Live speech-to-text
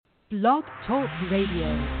Blog Talk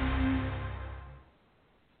Radio.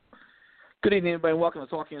 Good evening, everybody. Welcome to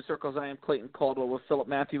Talking in Circles. I am Clayton Caldwell with Philip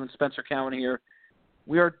Matthew and Spencer Cowan here.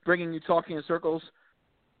 We are bringing you Talking in Circles,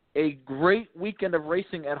 a great weekend of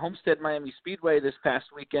racing at Homestead-Miami Speedway this past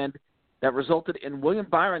weekend that resulted in William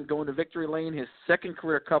Bryon going to victory lane, his second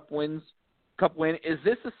career Cup win. Is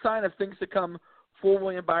this a sign of things to come for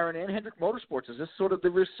William Bryon and Hendrick Motorsports? Is this sort of the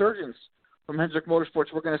resurgence from Hendrick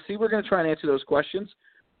Motorsports? We're going to see. We're going to try and answer those questions.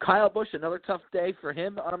 Kyle Busch, another tough day for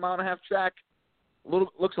him on a mile-and-a-half track.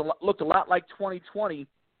 Looked a lot like 2020.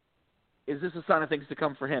 Is this a sign of things to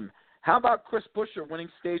come for him? How about Chris Buescher winning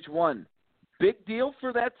stage one? Big deal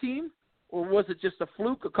for that team? Or was it just a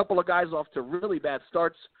fluke? A couple of guys off to really bad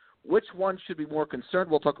starts. Which one should be more concerned?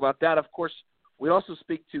 We'll talk about that. Of course, we also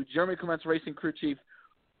speak to Jeremy Clements Racing Crew Chief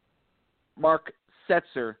Mark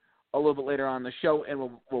Setzer a little bit later on the show, and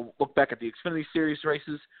we'll look back at the Xfinity Series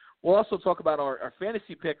races. We'll also talk about our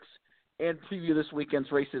fantasy picks and preview this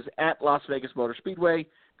weekend's races at Las Vegas Motor Speedway.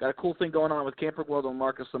 Got a cool thing going on with Camper World and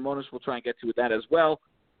Marcus Lemonis. We'll try and get to that as well.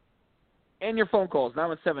 And your phone calls,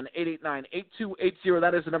 917-889-8280.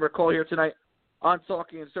 That is the number to call here tonight on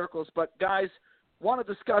Talking in Circles. But, guys, want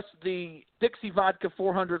to discuss the Dixie Vodka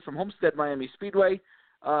 400 from Homestead-Miami Speedway.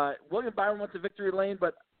 William Bryon went to victory lane,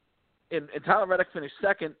 but and Tyler Reddick finished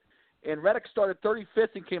second. And Reddick started 35th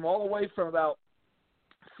and came all the way from about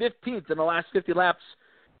 15th in the last 50 laps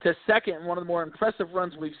to second, one of the more impressive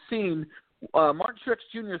runs we've seen. Martin Truex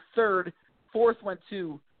Jr. third, fourth went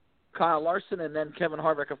to Kyle Larson, and then Kevin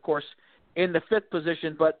Harvick, of course, in the fifth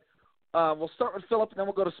position. But we'll start with Philip, and then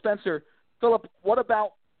we'll go to Spencer. Philip, what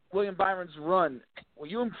about William Byron's run? Were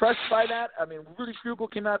you impressed by that? I mean, Rudy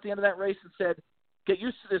Fugle came out at the end of that race and said, get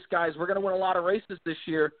used to this, guys. We're going to win a lot of races this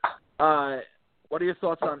year. What are your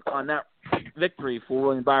thoughts on that victory for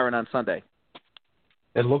William Bryon on Sunday?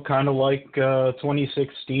 It looked kind of like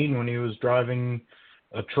 2016 when he was driving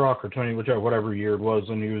a truck, or whatever year it was,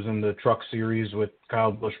 when he was in the Truck Series with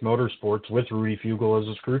Kyle Busch Motorsports with Rudy Fugle as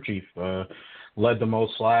his crew chief. Led the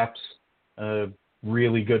most laps.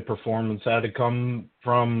 Really good performance. Had to come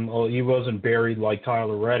from, he wasn't buried like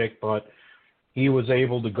Tyler Reddick, but he was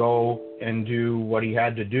able to go and do what he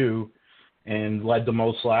had to do and led the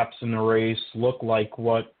most laps in the race. Looked like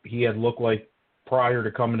what he had looked like prior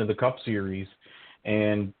to coming to the Cup Series.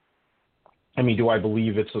 And, I mean, do I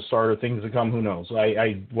believe it's the start of things to come? Who knows?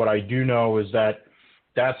 What I do know is that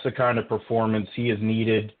that's the kind of performance he has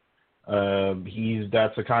needed.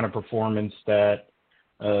 That's the kind of performance that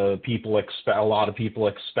a lot of people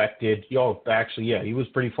expected. He was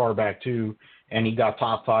pretty far back too, and he got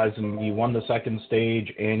top fives, and he won the second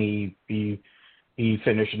stage, and he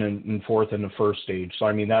finished in fourth in the first stage. So,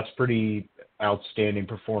 I mean, that's pretty outstanding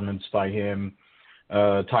performance by him.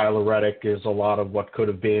 Tyler Reddick is a lot of what could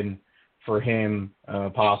have been for him,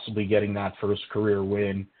 possibly getting that first career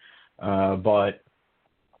win. But,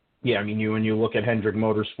 yeah, I mean, when you look at Hendrick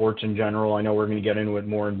Motorsports in general, I know we're going to get into it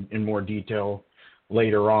in more detail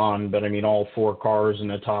later on, but, I mean, all four cars in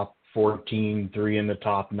the top 14, 3 in the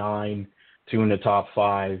top 9, 2 in the top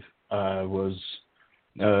 5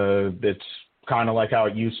 it's kind of like how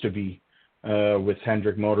it used to be with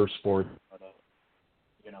Hendrick Motorsport.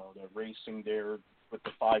 The racing there with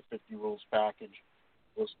the 550 rules package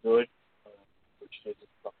was good, which is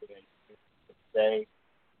something today.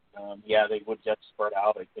 They would get spread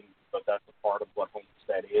out, I think, but that's a part of what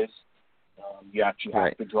Homestead is. You actually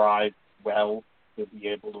have to drive well to be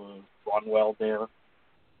able to run well there.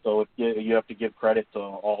 So you have to give credit to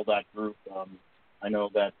all that group. I know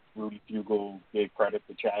that Rudy Fugle gave credit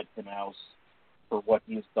to Chad Knaus for what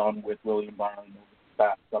he's done with William Bryon over the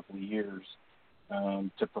past couple of years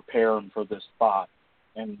to prepare him for this spot.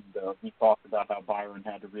 And we talked about how Byron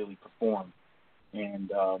had to really perform.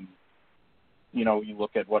 And, you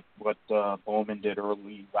look at what Bowman did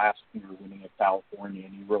early last year winning at California,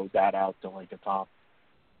 and he rode that out to like a top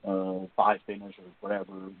 5 finish or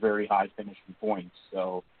whatever, very high finishing points.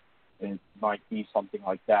 So it might be something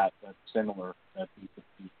like that's similar that we could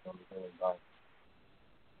see from the William Bryon.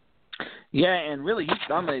 Yeah, and really he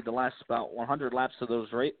dominated the last about 100 laps of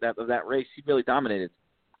that race. He really dominated.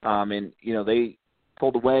 And, they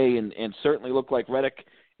pulled away and certainly looked like Reddick,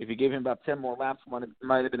 if you gave him about 10 more laps,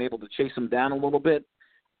 might have been able to chase him down a little bit.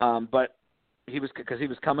 But he was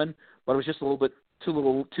coming, but it was just a little bit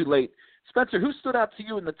too late. Spencer, who stood out to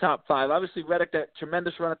you in the top 5? Obviously, Reddick, that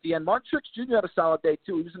tremendous run at the end. Martin Truex Jr. had a solid day,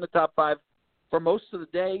 too. He was in the top 5 for most of the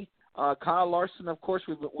day. Kyle Larson, of course,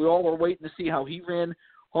 we all were waiting to see how he ran.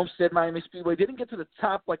 Homestead-Miami Speedway didn't get to the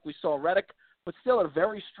top like we saw Reddick, but still had a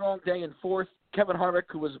very strong day in fourth. Kevin Harvick,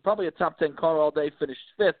 who was probably a top 10 car all day, finished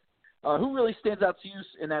fifth. who really stands out to you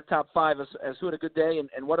in that top 5 as who had a good day,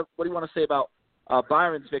 and what do you want to say about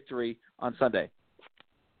Byron's victory on Sunday?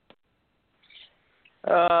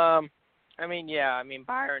 Byron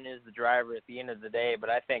is the driver at the end of the day, but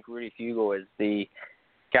I think Rudy Fugle is the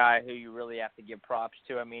guy who you really have to give props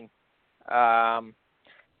to.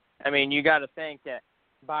 You got to think that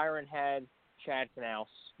Byron had Chad Knaus,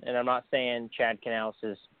 and I'm not saying Chad Knaus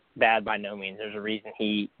is bad by no means. There's a reason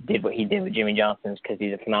he did what he did with Jimmy Johnson's, because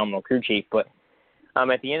he's a phenomenal crew chief. But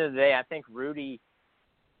at the end of the day, I think Rudy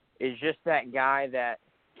is just that guy that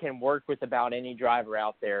can work with about any driver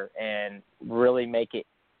out there and really make it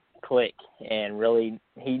click. And really,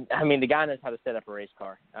 the guy knows how to set up a race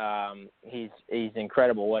car. He's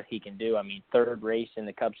incredible what he can do. Third race in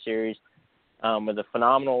the Cup Series with a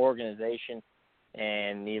phenomenal organization,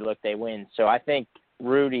 and they win. So I think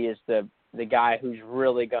Rudy is the guy who's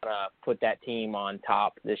really going to put that team on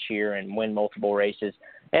top this year and win multiple races.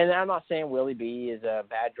 And I'm not saying Willie B is a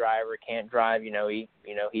bad driver, can't drive.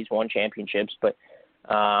 He's won championships, but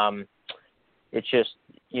it's just,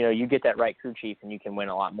 you get that right crew chief and you can win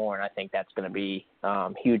a lot more. And I think that's going to be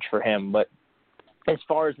huge for him. But as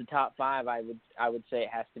far as the top 5, I would say it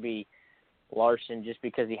has to be Larson, just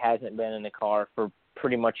because he hasn't been in the car for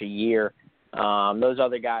pretty much a year. Those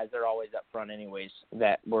other guys, they're always up front anyways,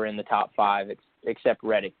 that were in the top 5, except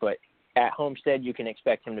Reddick. But at Homestead, you can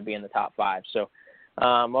expect him to be in the top 5. So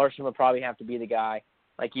Larson would probably have to be the guy.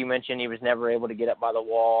 Like you mentioned, he was never able to get up by the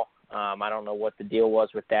wall. I don't know what the deal was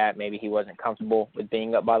with that. Maybe he wasn't comfortable with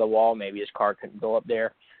being up by the wall. Maybe his car couldn't go up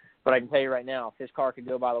there. But I can tell you right now, if his car could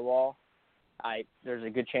go by the wall, there's a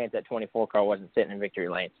good chance that 24 car wasn't sitting in victory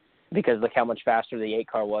lanes, because look how much faster the 8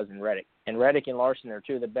 car was than Reddick. And Reddick and Larson are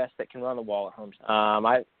two of the best that can run the wall at Homestead.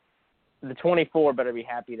 The 24 better be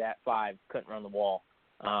happy that 5 couldn't run the wall.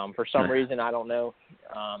 For some reason, I don't know.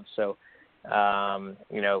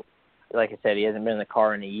 Like I said, he hasn't been in the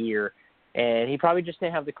car in a year, and he probably just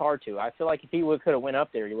didn't have the car to. I feel like if he could have went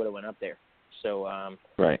up there, he would have went up there. So,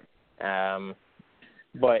 right.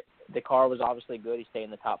 But the car was obviously good. He stayed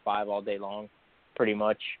in the top 5 all day long, pretty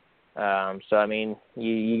much.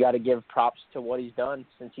 You got to give props to what he's done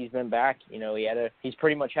since he's been back. He's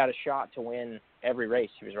pretty much had a shot to win every race.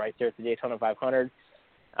 He was right there at the Daytona 500,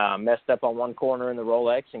 messed up on one corner in the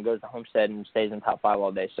Rolex, and goes to Homestead and stays in the top 5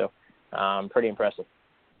 all day. So, pretty impressive.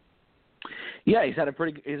 Yeah, he's had a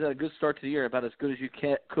good start to the year, about as good as you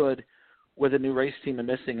could with a new race team, and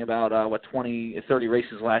missing about 20, 30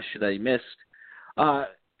 races last year that he missed.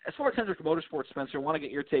 As far as Hendrick Motorsports, Spencer, I want to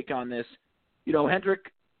get your take on this.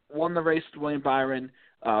 Hendrick won the race to William Byron.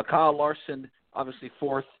 Kyle Larson, obviously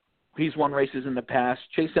 4th. He's won races in the past.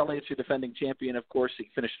 Chase Elliott's your defending champion, of course. He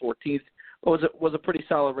finished 14th. But was a pretty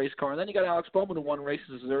solid race car. And then you got Alex Bowman, who won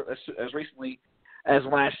races as recently as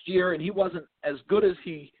last year, and he wasn't as good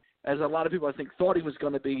as a lot of people, I think, thought he was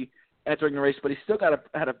going to be entering the race. But he still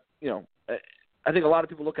I think a lot of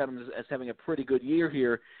people look at him as having a pretty good year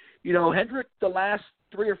here. Hendrick, the last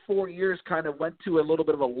 3 or 4 years, kind of went to a little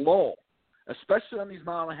bit of a lull, especially on these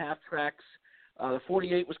mile-and-a-half tracks. The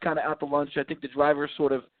 48 was kind of out to lunch. I think the driver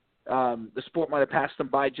sort of the sport might have passed them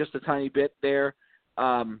by just a tiny bit there.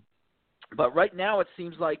 But right now it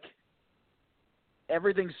seems like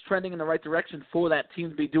everything's trending in the right direction for that team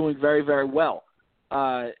to be doing very, very well.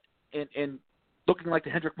 And looking like the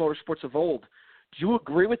Hendrick Motorsports of old. Do you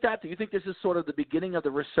agree with that? Do you think this is sort of the beginning of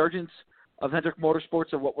the resurgence of Hendrick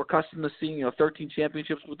Motorsports, of what we're accustomed to seeing, 13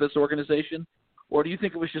 championships with this organization? Or do you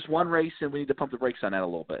think it was just one race and we need to pump the brakes on that a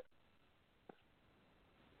little bit?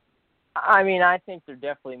 I think they're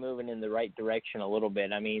definitely moving in the right direction a little bit.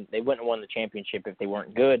 They wouldn't have won the championship if they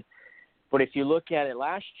weren't good. But if you look at it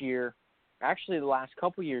last year, actually the last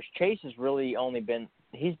couple years, Chase has really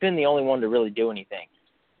he's been the only one to really do anything.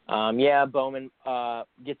 Bowman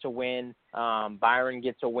gets a win. Byron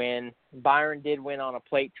gets a win. Byron did win on a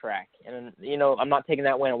plate track. And, I'm not taking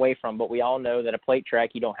that win away from him, but we all know that a plate track,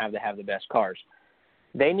 you don't have to have the best cars.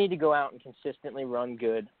 They need to go out and consistently run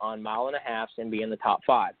good on mile-and-a-halves and be in the top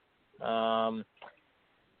 5.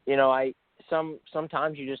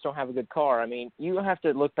 Sometimes you just don't have a good car. You have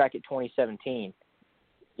to look back at 2017.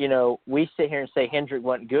 We sit here and say Hendrick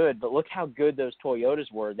wasn't good, but look how good those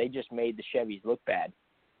Toyotas were. They just made the Chevys look bad.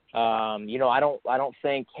 I don't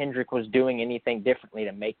think Hendrick was doing anything differently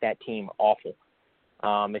to make that team awful.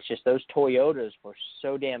 It's just those Toyotas were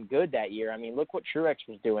so damn good that year. Look what Truex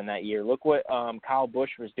was doing that year. Look what Kyle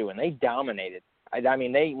Buescher was doing. They dominated.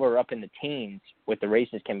 They were up in the teens with the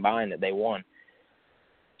races combined that they won.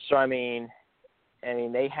 So,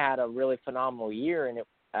 they had a really phenomenal year, and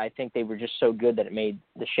I think they were just so good that it made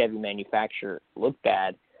the Chevy manufacturer look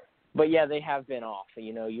bad. But, yeah, they have been off.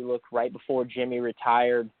 You look right before Jimmy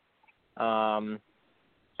retired,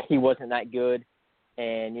 he wasn't that good.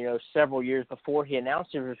 And, several years before he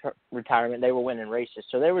announced his retirement, they were winning races.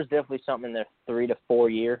 So there was definitely something in the 3 to 4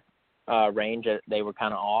 year range that they were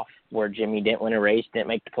kind of off, where Jimmy didn't win a race, didn't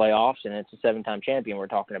make the playoffs, and it's a 7-time champion we're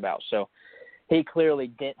talking about. So he clearly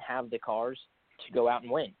didn't have the cars to go out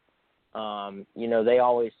and win. They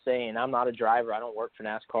always say, and I'm not a driver, I don't work for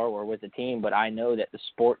NASCAR or with a team, but I know that the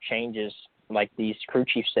sport changes, like these crew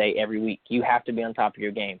chiefs say, every week. You have to be on top of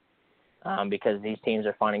your game because these teams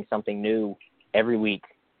are finding something new every week.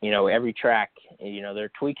 Every track,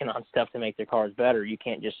 they're tweaking on stuff to make their cars better. You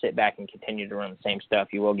can't just sit back and continue to run the same stuff.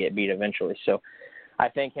 You will get beat eventually. So I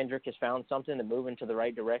think Hendrick has found something to move into the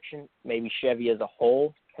right direction. Maybe Chevy as a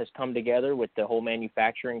whole has come together with the whole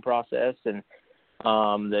manufacturing process and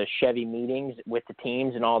the Chevy meetings with the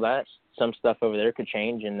teams and all that. Some stuff over there could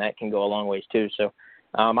change, and that can go a long ways too. So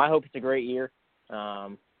I hope it's a great year.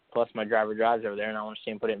 Plus my driver drives over there, and I want to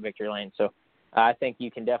see him put it in victory lane. So I think you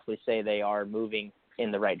can definitely say they are moving in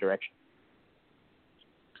the right direction.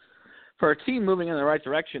 For a team moving in the right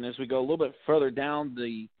direction, as we go a little bit further down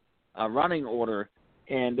the running order,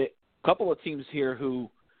 and a couple of teams here who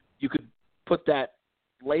you could put that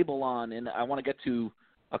label on, and I want to get to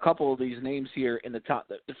a couple of these names here in the top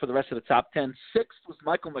for the rest of the top 10. Sixth was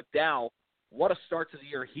Michael McDowell. What a start to the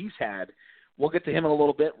year he's had. We'll get to him in a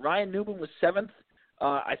little bit. Ryan Newman was seventh.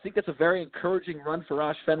 I think that's a very encouraging run for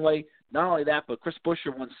Roush Fenway. Not only that, but Chris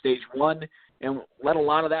Buescher won stage one and led a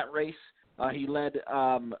lot of that race.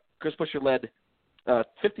 Chris Buescher led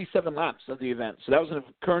 57 laps of the event. So that was an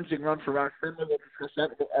encouraging run for Roush Fenway. We'll discuss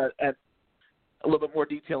that at a little bit more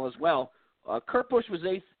detail as well. Kurt Busch was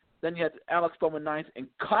eighth. Then you had Alex Bowman ninth and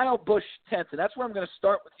Kyle Busch 10th. And that's where I'm going to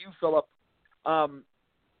start with you, Philip.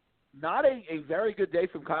 Not a very good day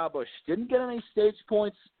from Kyle Busch. Didn't get any stage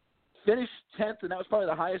points. Finished 10th, and that was probably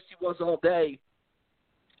the highest he was all day.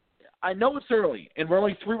 I know it's early, and we're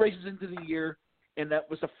only 3 races into the year, and that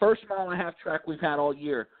was the first mile-and-a-half track we've had all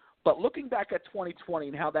year. But looking back at 2020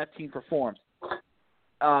 and how that team performed,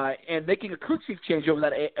 and making a crew chief change over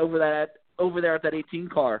there at that 18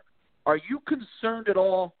 car, are you concerned at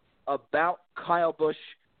all about Kyle Busch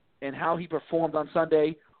and how he performed on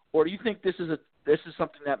Sunday, or do you think this is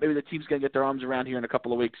something that maybe the team's going to get their arms around here in a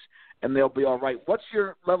couple of weeks and they'll be all right? What's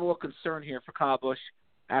your level of concern here for Kyle Busch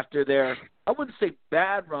after their, I wouldn't say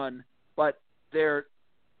bad run, but their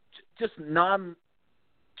just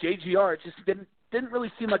non-JGR? It just didn't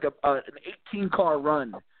really seem like an 18-car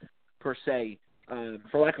run per se,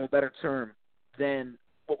 for lack of a better term, than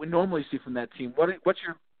what we normally see from that team. What's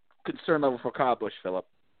your concern level for Kyle Busch, Philip?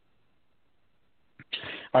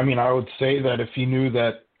 I mean, I would say that if he knew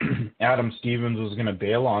that Adam Stevens was going to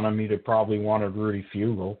bail on him, he'd have probably wanted Rudy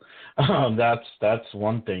Fugle. That's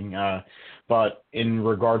one thing. But in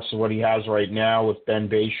regards to what he has right now with Ben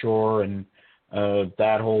Buescher and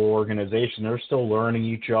that whole organization, they're still learning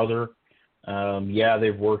each other.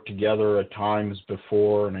 They've worked together at times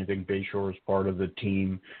before, and I think Buescher was part of the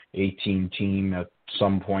Team 18 team at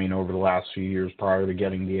some point over the last few years prior to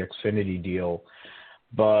getting the Xfinity deal.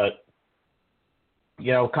 But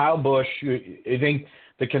Kyle Busch, I think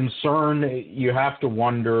the concern, you have to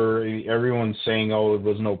wonder, everyone's saying, oh, it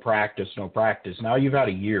was no practice. Now you've had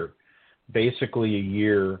a year, basically a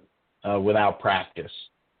year without practice.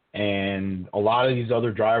 And a lot of these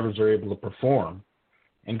other drivers are able to perform.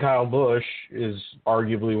 And Kyle Busch is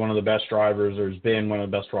arguably one of the best drivers there's been, one of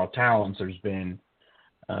the best raw talents there's been.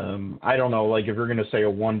 I don't know, like if you're going to say a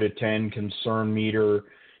 1 to 10 concern meter,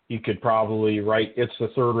 you could probably write, it's the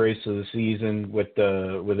third race of the season with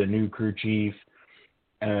a new crew chief.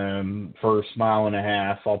 First mile and a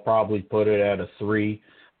half, I'll probably put it at a 3.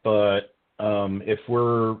 But if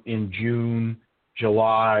we're in June,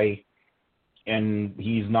 July, and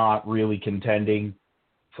he's not really contending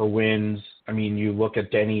for wins, I mean, you look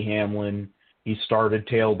at Denny Hamlin, he started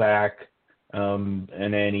tailback, and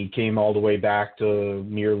then he came all the way back to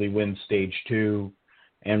nearly win stage 2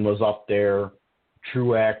 and was up there.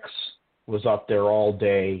 Truex was up there all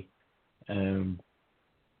day.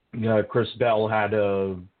 Chris Bell had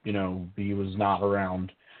he was not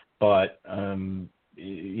around, but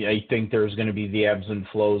I think there's going to be the ebbs and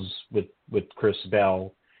flows with Chris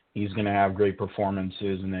Bell. He's going to have great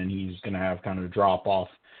performances, and then he's going to have kind of a drop off.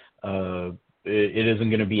 It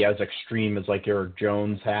isn't going to be as extreme as like Eric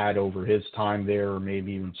Jones had over his time there, or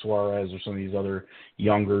maybe even Suarez or some of these other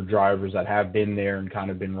younger drivers that have been there and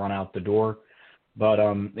kind of been run out the door. But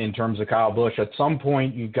in terms of Kyle Busch, at some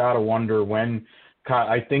point you got to wonder when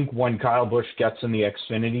Kyle Busch gets in the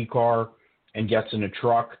Xfinity car and gets in a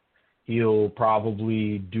truck, he'll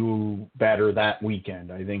probably do better that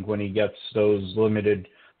weekend. I think when he gets those limited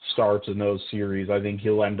starts in those series, I think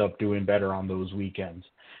he'll end up doing better on those weekends.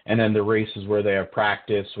 And then the races where they have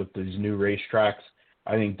practice with these new racetracks,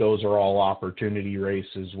 I think those are all opportunity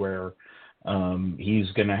races where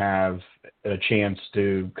he's going to have a chance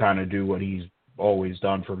to kind of do what he's always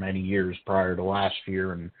done for many years prior to last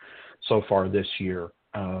year and so far this year.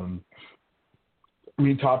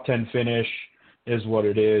 Top 10 finish is what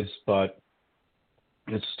it is, but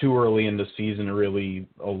it's too early in the season to really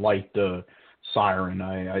light the siren,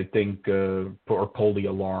 I think, or pull the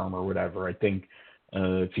alarm or whatever. I think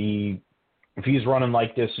if he's running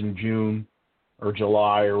like this in June or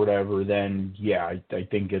July or whatever, then yeah, I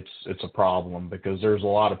think it's a problem, because there's a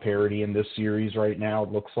lot of parity in this series right now,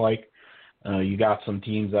 it looks like. You got some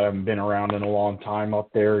teams that haven't been around in a long time up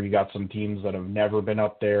there. You got some teams that have never been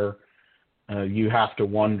up there. You have to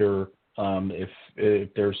wonder if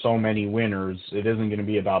there's so many winners, it isn't going to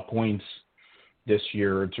be about points this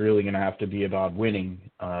year. It's really going to have to be about winning.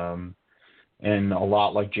 And a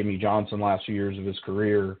lot like Jimmy Johnson last few years of his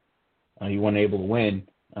career, he wasn't able to win.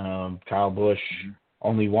 Kyle Busch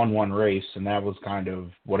only won one race, and that was kind of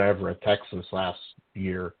whatever at Texas last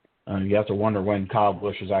year. You have to wonder when Kyle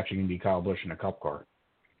Busch is actually going to be Kyle Busch in a Cup car.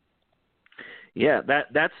 Yeah,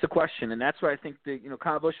 that's the question, and that's why I think the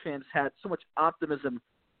Kyle Busch fans had so much optimism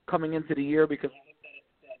coming into the year, because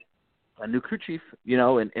a new crew chief,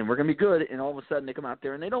 and we're going to be good, and all of a sudden they come out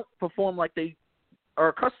there and they don't perform like they are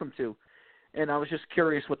accustomed to. And I was just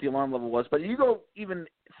curious what the alarm level was. But you go even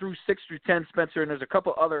through 6 through 10, Spencer, and there's a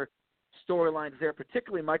couple other storylines there,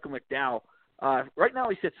 particularly Michael McDowell. Right now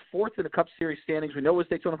he sits 4th in the Cup Series standings. We know his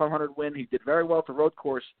Daytona 500 win. He did very well at the road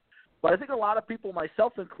course. But I think a lot of people,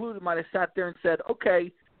 myself included, might have sat there and said,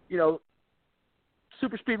 okay,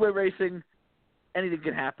 super speedway racing, anything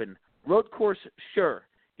can happen. Road course, sure.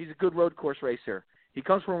 He's a good road course racer. He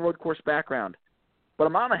comes from a road course background. But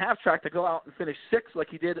I'm on a half track to go out and finish 6th like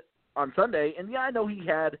he did on Sunday. And, yeah, I know he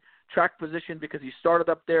had track position because he started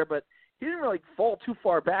up there, but he didn't really fall too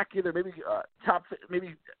far back either, maybe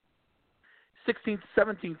maybe 16th,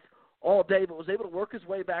 17th all day, but was able to work his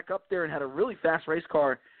way back up there and had a really fast race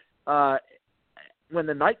car when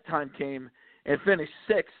the nighttime came and finished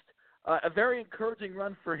 6th. A very encouraging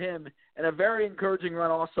run for him, and a very encouraging run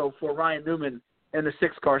also for Ryan Newman in the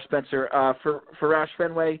 6th car, Spencer, for Roush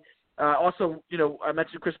Fenway. Also, I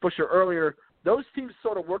mentioned Chris Buescher earlier. Those teams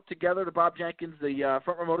sort of work together, the Bob Jenkins, the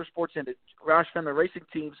Front Row Motorsports, and the Roush Fenway racing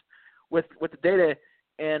teams with the data.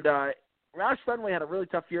 And Roush Fenway had a really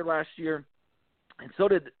tough year last year, and so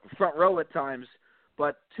did Front Row at times.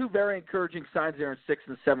 But 2 very encouraging signs there in 6th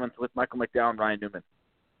and 7th with Michael McDowell and Ryan Newman.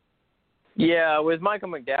 Yeah, with Michael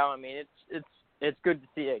McDowell, I mean, it's good to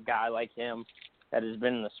see a guy like him that has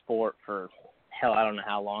been in the sport for, hell, I don't know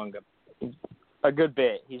how long, a good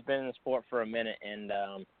bit. He's been in the sport for a minute, and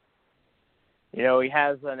he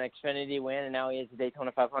has an Xfinity win, and now he has a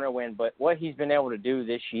Daytona 500 win. But what he's been able to do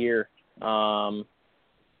this year,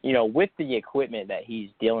 with the equipment that he's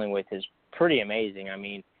dealing with is pretty amazing. I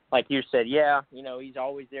mean, like you said, he's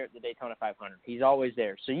always there at the Daytona 500. He's always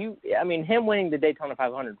there. So him winning the Daytona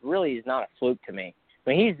 500 really is not a fluke to me. I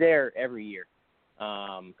mean, he's there every year.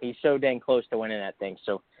 He's so dang close to winning that thing.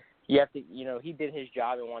 So you have to, he did his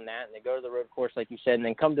job and won that, and they go to the road course, like you said, and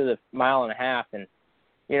then come to the mile and a half, and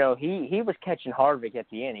he was catching Harvick at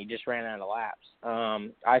the end. He just ran out of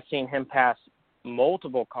laps. I've seen him pass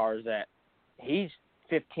multiple cars that he's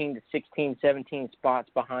 15 to 16, 17 spots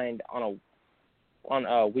behind on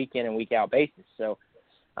a week in and week out basis. So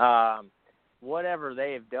whatever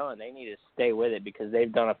they have done, they need to stay with it, because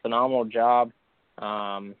they've done a phenomenal job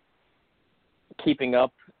keeping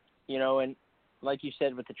up, and like you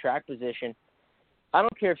said with the track position, I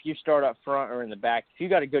don't care if you start up front or in the back. If you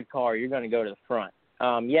got a good car, you're going to go to the front.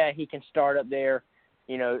 He can start up there,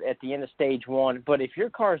 at the end of stage 1. But if your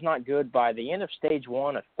car is not good by the end of stage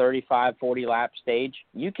 1, a 35, 40 lap stage,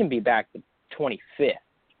 you can be back to 25th.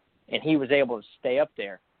 And he was able to stay up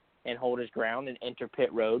there and hold his ground and enter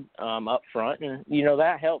pit road up front. And,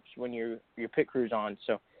 that helps when your pit crew's on.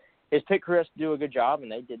 So his pit crew has to do a good job,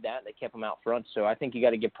 and they did that. They kept him out front. So I think you got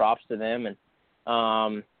to give props to them. And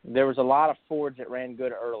there was a lot of Fords that ran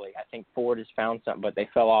good early. I think Ford has found something, but they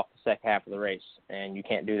fell off the second half of the race, and you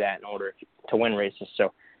can't do that in order to win races.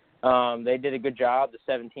 So they did a good job. The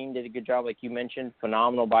 17 did a good job, like you mentioned,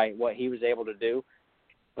 phenomenal by what he was able to do.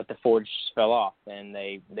 But the Fords just fell off, and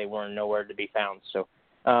they weren't nowhere to be found. So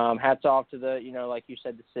hats off to the, like you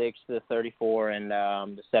said, the 6, the 34, and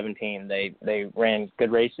the 17. They ran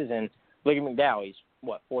good races, and look at McDowell. He's,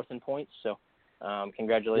 4th in points? So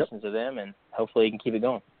congratulations to them, and hopefully he can keep it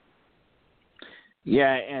going.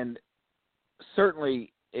 Yeah, and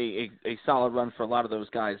certainly a solid run for a lot of those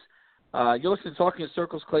guys. You're listening to Talking in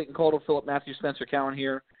Circles. Clayton Caldwell, Philip Matthews, Spencer Cowan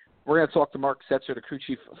here. We're going to talk to Mark Setzer, the crew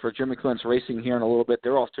chief for Jimmy Clements Racing here in a little bit.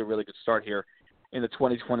 They're off to a really good start here in the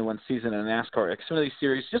 2021 season in the NASCAR Xfinity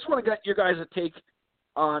Series. Just want to get your guys' take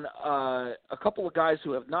on a couple of guys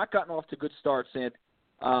who have not gotten off to good starts. And,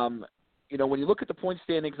 when you look at the point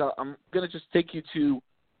standings, I'm going to just take you to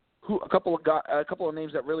a couple of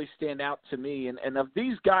names that really stand out to me. And of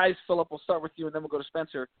these guys, Philip, we'll start with you, and then we'll go to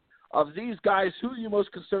Spencer. Of these guys, who are you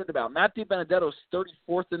most concerned about? Matt DiBenedetto is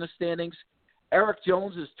 34th in the standings. Eric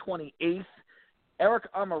Jones is 28th. Eric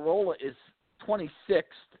Almirola is 26th.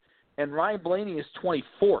 And Ryan Blaney is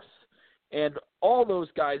 24th. And all those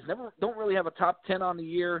guys don't really have a top 10 on the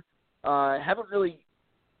year. Haven't really,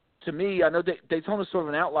 to me, I know Daytona's sort of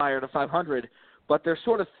an outlier to 500, but they're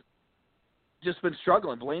sort of just been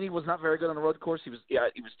struggling. Blaney was not very good on the road course. He was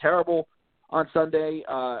terrible on Sunday.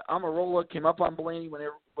 Almirola came up on Blaney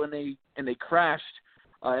when they crashed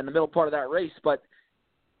in the middle part of that race. But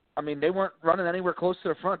I mean, they weren't running anywhere close to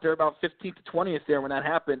the front. They're about 15th to 20th there when that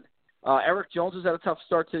happened. Eric Jones has had a tough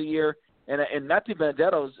start to the year, and Matt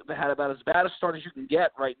DiBenedetto's had about as bad a start as you can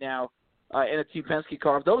get right now in a Team Penske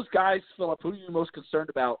car. Of those guys, Philip, who are you most concerned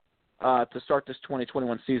about to start this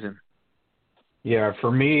 2021 season? Yeah,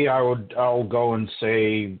 for me, I'll go and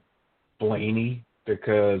say Blaney,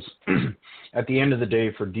 because at the end of the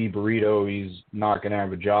day, for DiBurrito, he's not going to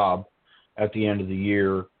have a job at the end of the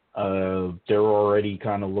year. They're already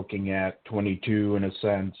kind of looking at 22 in a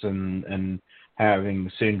sense, and having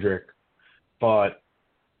Hendrick, but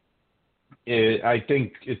I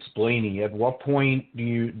think it's Blaney. At what point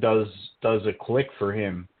does it click for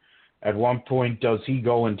him? At one point, does he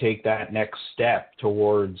go and take that next step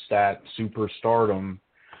towards that superstardom?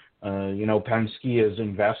 Penske has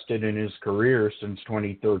invested in his career since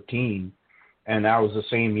 2013, and that was the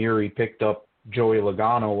same year he picked up Joey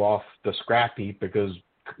Logano off the scrap heap because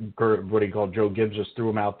Joe Gibbs just threw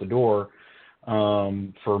him out the door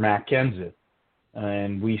for Matt Kenseth.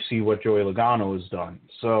 And we see what Joey Logano has done.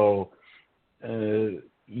 So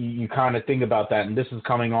you kind of think about that, and this is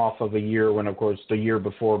coming off of a year when, of course, the year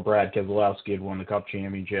before Brad Keselowski had won the Cup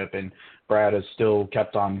Championship, and Brad has still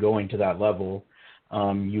kept on going to that level.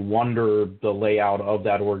 You wonder the layout of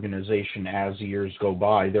that organization as the years go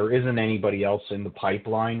by. There isn't anybody else in the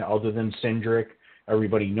pipeline other than Hendrick.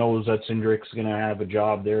 Everybody knows that Hendrick's going to have a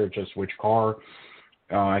job there, just which car.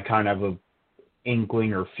 I kind of have a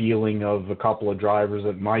inkling or feeling of a couple of drivers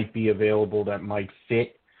that might be available that might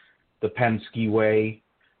fit the Penske way,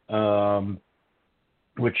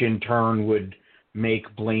 which in turn would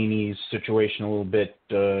make Blaney's situation a little bit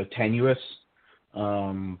tenuous.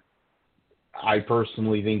 I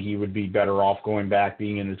personally think he would be better off going back,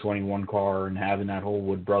 being in the 21 car and having that whole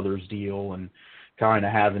Wood Brothers deal and kind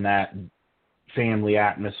of having that family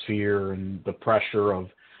atmosphere and the pressure of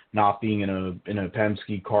not being in a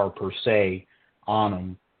Penske car per se on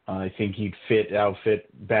him. I think he'd outfit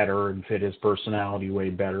better and fit his personality way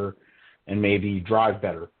better and maybe drive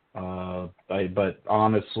better. But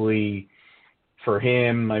honestly, for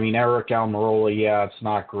him, I mean, Eric Almirola, yeah, it's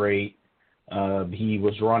not great. He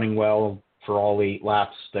was running well for all 8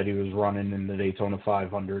 laps that he was running in the Daytona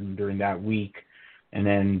 500 and during that week. And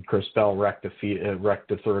then Chris Bell wrecked a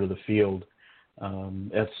third of the field.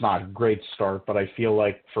 It's not a great start, but I feel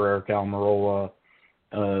like for Eric Almirola,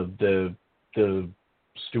 the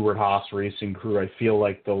Stewart-Haas racing crew, I feel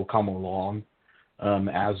like they'll come along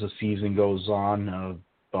as the season goes on.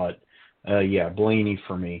 But Blaney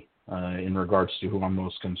for me in regards to who I'm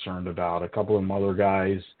most concerned about. A couple of other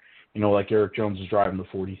guys, like Eric Jones is driving the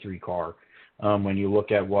 43 car. When you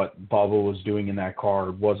look at what Bubba was doing in that car,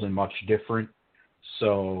 it wasn't much different.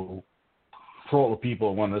 So for all the people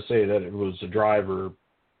who want to say that it was the driver,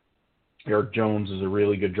 Eric Jones is a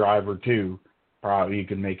really good driver too. Probably you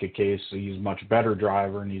can make a case that he's a much better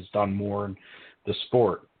driver and he's done more in the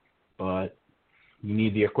sport. But you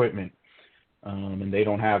need the equipment, and they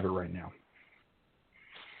don't have it right now.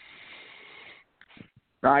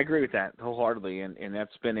 No, I agree with that wholeheartedly, and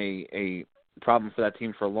that's been a problem for that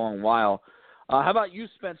team for a long while. How about you,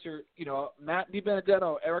 Spencer? Matt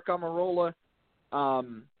DiBenedetto, Eric Almirola,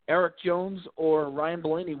 Eric Jones, or Ryan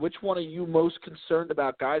Blaney, which one are you most concerned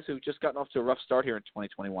about, guys who've just gotten off to a rough start here in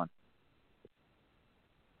 2021?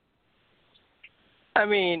 I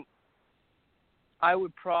mean, I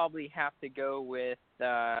would probably have to go with,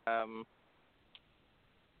 I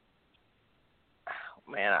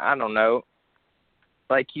don't know.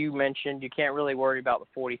 Like you mentioned, you can't really worry about the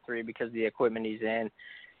 43 because of the equipment he's in.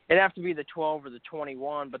 It'd have to be the 12 or the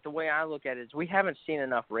 21, but the way I look at it is we haven't seen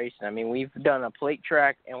enough racing. I mean, we've done a plate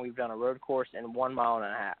track and we've done a road course in 1 mile and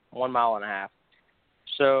a half.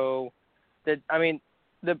 So,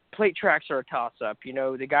 the plate tracks are a toss-up. You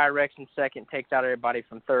know, the guy wrecks in second, takes out everybody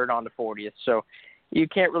from third on to 40th. So you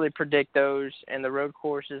can't really predict those. And the road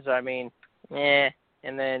courses, I mean, and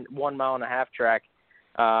then 1.5 mile track.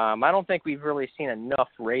 I don't think we've really seen enough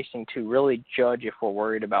racing to really judge if we're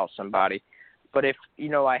worried about somebody. But if, you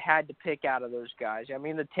know, I had to pick out of those guys, I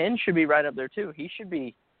mean, the 10 should be right up there too. He should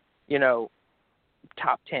be, you know,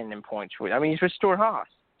 top 10 in points. I mean, he's with Stewart-Haas.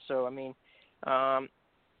 So, I mean,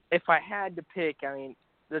 if I had to pick, I mean,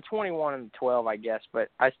 the 21 and the 12, I guess, but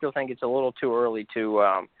I still think it's a little too early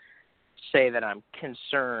to say that I'm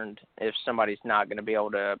concerned if somebody's not going to be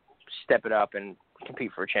able to step it up and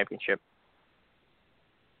compete for a championship.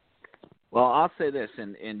 Well, I'll say this,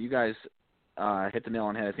 and you guys hit the nail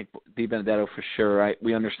on the head. I think DiBenedetto for sure.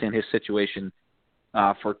 We understand his situation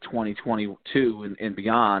for 2022 and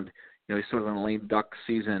beyond. You know, he's sort of in a lame duck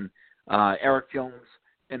season. Eric Jones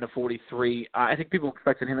in the 43. I think people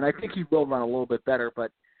expected him, and I think he will run a little bit better.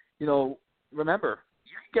 But, you know, remember,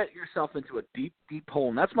 you can get yourself into a deep, deep hole,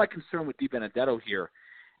 and that's my concern with DiBenedetto here,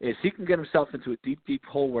 is he can get himself into a deep, deep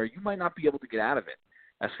hole where you might not be able to get out of it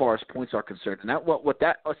as far as points are concerned. And that what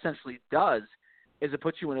that essentially does is it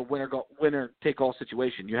puts you in a winner-take-all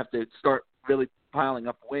situation. You have to start really piling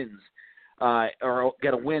up wins or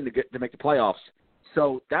get a win to make the playoffs.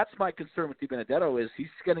 So that's my concern with DiBenedetto, is he's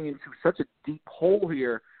getting into such a deep hole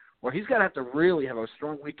here where he's going to have to really have a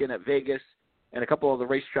strong weekend at Vegas and a couple of the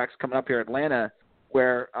racetracks coming up here in Atlanta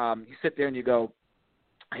where you sit there and you go,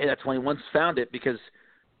 hey, that 21's found it, because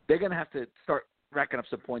they're going to have to start racking up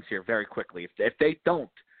some points here very quickly. If they don't,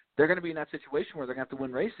 they're going to be in that situation where they're going to have to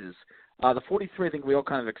win races. The 43, I think we all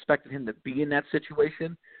kind of expected him to be in that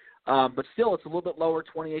situation. But still, it's a little bit lower,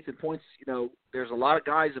 28th in points. You know, there's a lot of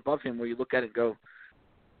guys above him where you look at it and go,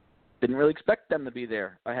 didn't really expect them to be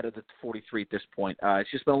there ahead of the 43 at this point. It's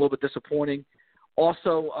just been a little bit disappointing.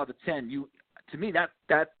 Also, the 10, to me,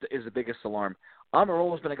 that is the biggest alarm.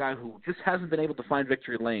 Amarolo's been a guy who just hasn't been able to find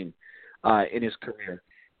victory lane in his career.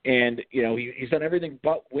 And, you know, he's done everything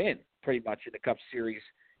but win pretty much in the Cup Series.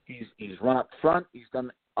 He's run up front. He's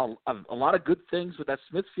done a lot of good things with that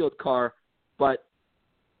Smithfield car, but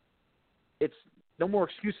it's no more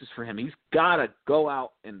excuses for him. He's got to go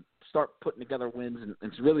out and start putting together wins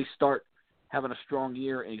and really start having a strong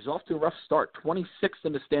year. And he's off to a rough start, 26th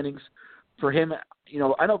in the standings for him. You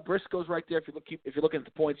know, I know Briscoe's right there. If you're looking at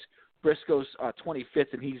the points, Briscoe's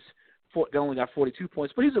 25th, and they only got 42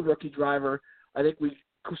 points, but he's a rookie driver. I think we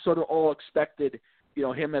sort of all expected, you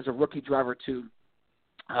know, him as a rookie driver to,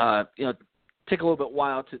 you know, take a little bit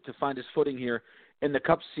while to find his footing here in the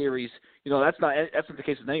Cup Series. You know, that's not the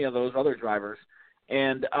case with any of those other drivers.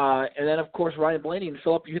 And then, of course, Ryan Blaney. And,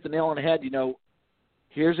 Philip, you hit the nail on the head. You know,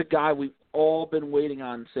 here's a guy we've all been waiting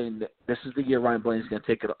on, saying that this is the year Ryan Blaney's going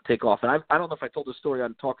to take off. And I don't know if I told the story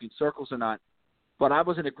on Talking Circles or not, but I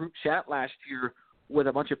was in a group chat last year with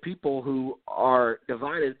a bunch of people who are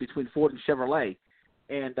divided between Ford and Chevrolet.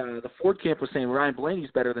 And the Ford camp was saying Ryan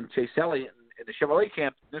Blaney's better than Chase Elliott. And the Chevrolet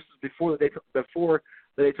camp, this was before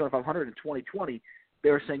the Daytona 500 in 2020,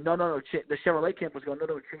 they were saying, no. The Chevrolet camp was going,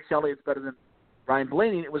 no, Chase Elliott's better than Ryan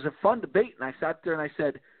Blaney. And it was a fun debate. And I sat there and I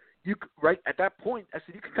said, right at that point, I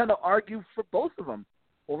said, you can kind of argue for both of them.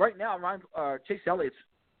 Well, right now, Chase Elliott's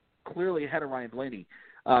clearly ahead of Ryan Blaney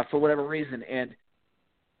for whatever reason. And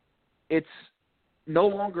it's no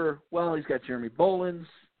longer, well, he's got Jeremy Bolins.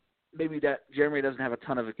 Maybe that Jeremy doesn't have a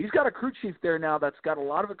ton of it. He's got a crew chief there now that's got a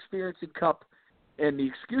lot of experience in Cup, and the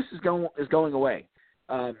excuse is going away.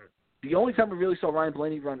 The only time we really saw Ryan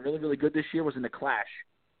Blaney run really, really good this year was in the Clash,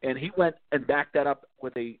 and he went and backed that up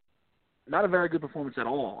with not a very good performance at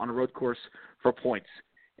all on a road course for points.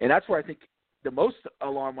 And that's where I think the most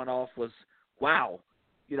alarm went off was, wow,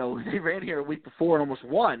 you know, they ran here a week before and almost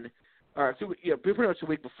won, or pretty much a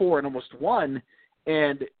week before and almost won,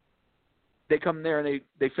 and they come there and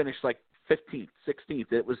they finish like 15th,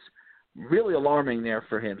 16th. It was really alarming there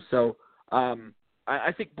for him. So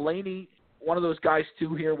I think Blaney, one of those guys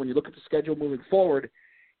too here, when you look at the schedule moving forward,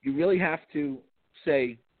 you really have to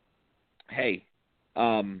say, hey,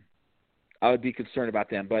 I would be concerned about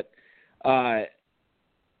them. But NASCAR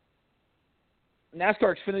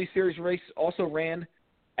Xfinity Series race also ran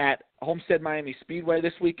at Homestead-Miami Speedway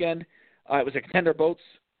this weekend. It was a Contender Boats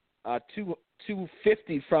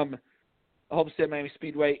 250 from Homestead-Miami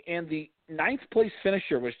Speedway, and the 9th place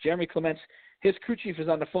finisher was Jeremy Clements. His crew chief is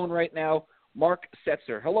on the phone right now, Mark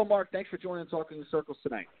Setzer. Hello, Mark. Thanks for joining Talking in Circles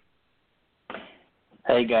tonight.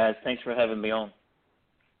 Hey, guys. Thanks for having me on.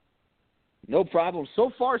 No problem.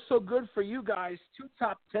 So far, so good for you guys. 2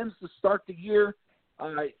 top 10s to start the year.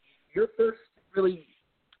 Your first really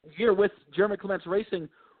year with Jeremy Clements Racing.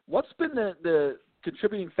 What's been the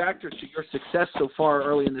contributing factors to your success so far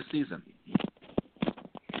early in the season?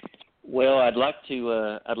 Well, I'd like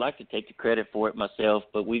to take the credit for it myself,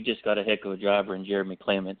 but we've just got a heck of a driver in Jeremy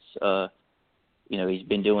Clements. He's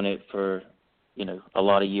been doing it for, a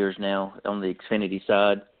lot of years now on the Xfinity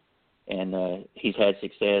side, and he's had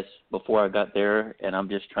success before I got there, and I'm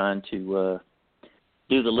just trying to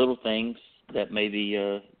do the little things that maybe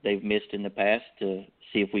they've missed in the past to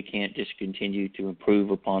see if we can't just continue to improve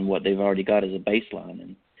upon what they've already got as a baseline.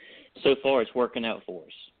 And so far it's working out for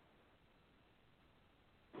us.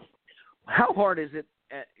 How hard is it?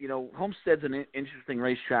 Homestead's an interesting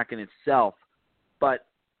racetrack in itself, but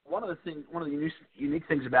one of the unique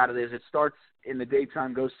things about it is it starts in the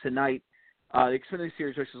daytime, goes to night. The Xfinity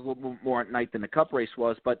Series race is a little bit more at night than the Cup race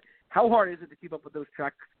was, but how hard is it to keep up with those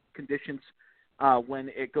track conditions when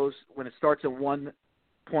it starts at one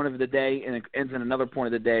point of the day and it ends in another point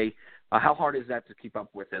of the day? How hard is that to keep up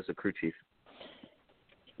with as a crew chief?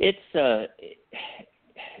 It's a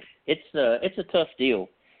tough deal.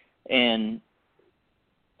 And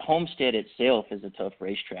Homestead itself is a tough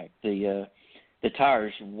racetrack. The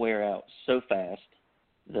tires wear out so fast.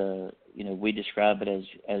 We describe it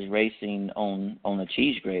as racing on a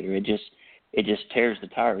cheese grater. It just tears the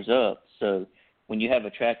tires up. So when you have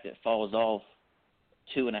a track that falls off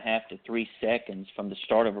 2.5 to 3 seconds from the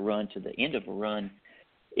start of a run to the end of a run,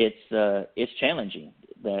 it's challenging.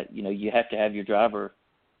 That you have to have your driver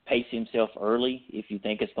pace himself early if you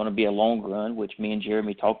think it's going to be a long run, which me and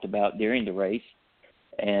Jeremy talked about during the race,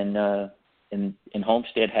 and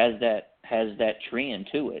Homestead has that trend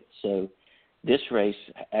to it. So this race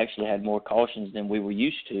actually had more cautions than we were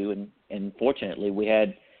used to, and fortunately we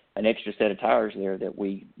had an extra set of tires there that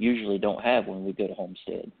we usually don't have when we go to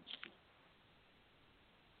Homestead.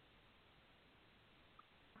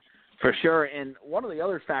 For sure, and one of the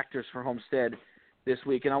other factors for Homestead this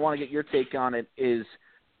week, and I want to get your take on it, is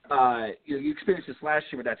you experienced this last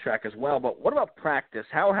year with that track as well, but what about practice?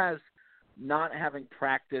 How has not having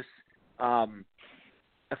practice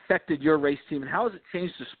affected your race team, and how has it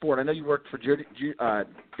changed the sport? I know you worked for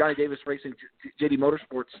Johnny Davis Racing, JD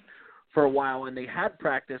Motorsports for a while, and they had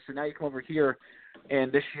practice, and now you come over here,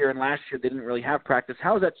 and this year and last year they didn't really have practice.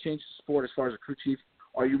 How has that changed the sport as far as a crew chief?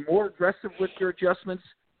 Are you more aggressive with your adjustments?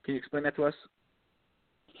 Can you explain that to us?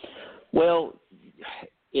 Well,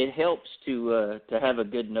 it helps to have a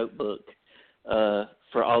good notebook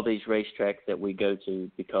for all these racetracks that we go to,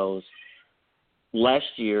 because last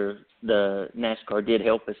year the NASCAR did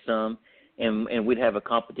help us some, and we'd have a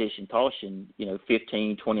competition caution,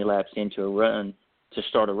 15, 20 laps into a run to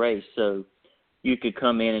start a race. So you could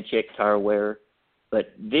come in and check tire wear,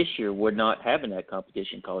 but this year we're not having that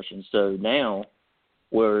competition caution. So now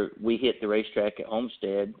we hit the racetrack at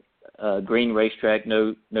Homestead, green racetrack,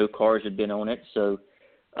 no cars had been on it, so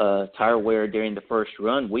tire wear during the first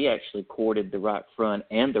run, we actually corded the right front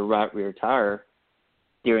and the right rear tire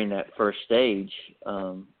during that first stage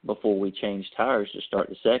before we changed tires to start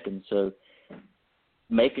the second. So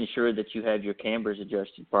making sure that you have your cambers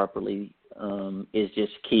adjusted properly is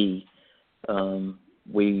just key.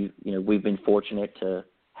 We've been fortunate to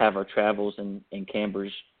have our travels and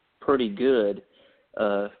cambers pretty good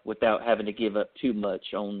without having to give up too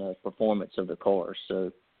much on the performance of the car.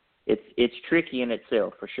 So it's tricky in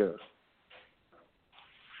itself for sure.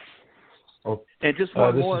 Oh, and just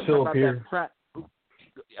one this more is Philip about here.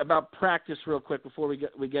 about practice real quick before we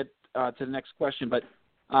get to the next question. But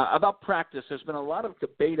about practice, there's been a lot of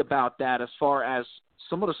debate about that as far as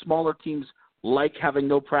some of the smaller teams like having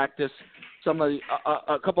no practice.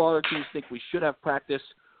 A couple other teams think we should have practice.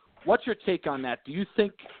 What's your take on that? Do you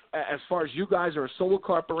think, as far as you guys are a solo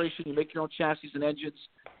corporation, you make your own chassis and engines,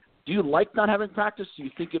 do you like not having practice? Do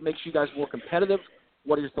you think it makes you guys more competitive?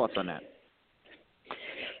 What are your thoughts on that?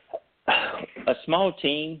 A small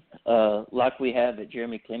team like we have at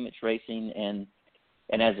Jeremy Clements Racing, and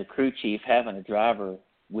as a crew chief, having a driver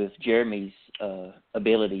with Jeremy's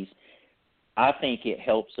abilities, I think it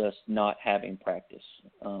helps us not having practice.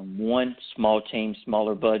 One, small team,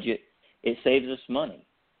 smaller budget, it saves us money.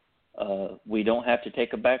 We don't have to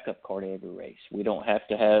take a backup car to every race. We don't have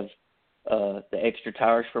to have the extra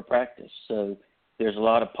tires for practice. So there's a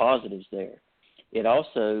lot of positives there. It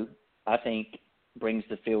also, I think, brings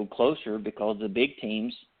the field closer, because the big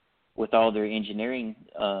teams, with all their engineering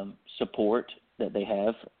support that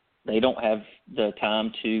they don't have the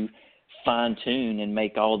time to fine tune and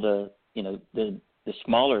make all the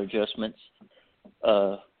smaller adjustments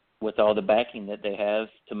with all the backing that they have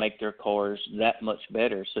to make their cars that much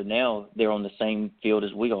better. So now they're on the same field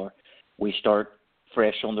as we are. We start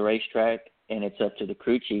fresh on the racetrack, and it's up to the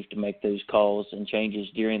crew chief to make those calls and changes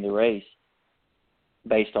during the race.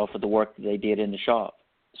 based off of the work that they did in the shop.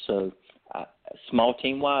 So small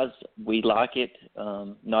team-wise, we like it.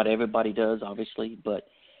 Not everybody does, obviously, but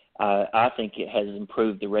I think it has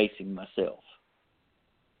improved the racing myself.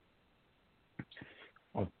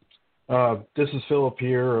 This is Philip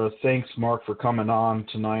here. Thanks, Mark, for coming on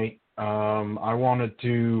tonight. I wanted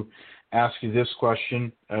to ask you this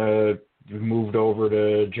question. You've moved over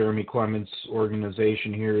to Jeremy Clements'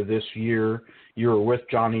 organization here this year. You were with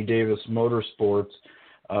Johnny Davis Motorsports.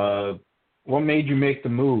 What made you make the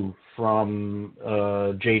move from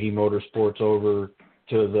JD Motorsports over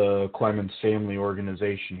to the Clements family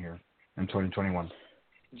organization here in 2021?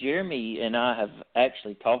 Jeremy and I have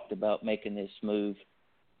actually talked about making this move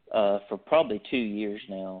for probably 2 years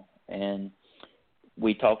now, and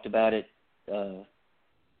we talked about it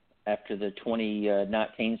after the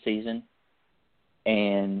 2019 season,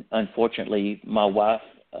 and unfortunately my wife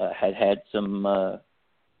had some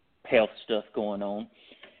health stuff going on,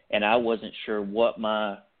 and I wasn't sure what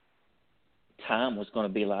my time was going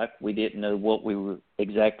to be like. We didn't know what we were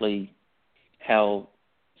exactly, how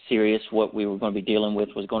serious what we were going to be dealing with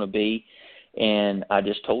was going to be. And I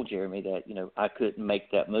just told Jeremy that, I couldn't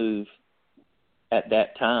make that move at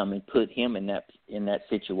that time and put him in that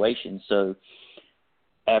situation. So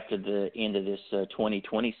after the end of this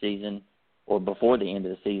 2020 season, or before the end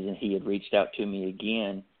of the season, he had reached out to me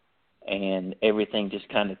again, and everything just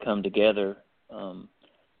kind of come together.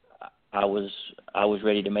 I was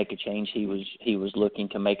ready to make a change. He was looking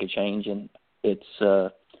to make a change, and it's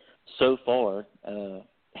so far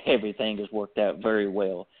everything has worked out very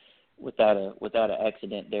well. Without an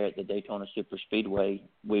accident there at the Daytona Superspeedway,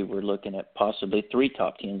 we were looking at possibly 3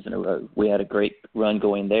 top 10s in a row. We had a great run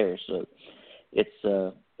going there, so it's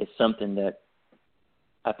something that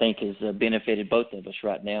I think has benefited both of us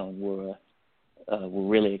right now, and we're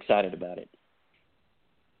really excited about it.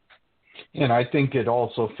 And I think it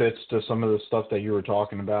also fits to some of the stuff that you were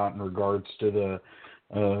talking about in regards to the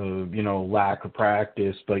lack of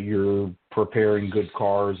practice, but you're preparing good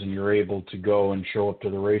cars and you're able to go and show up to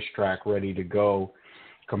the racetrack ready to go,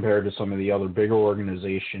 compared to some of the other bigger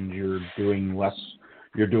organizations. You're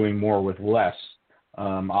doing more with less,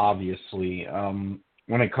 obviously.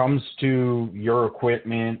 When it comes to your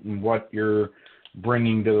equipment and what you're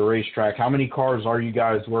bringing to the racetrack, how many cars are you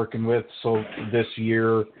guys working with this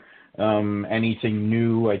year? Anything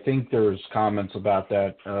new? I think there's comments about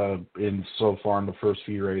that so far in the first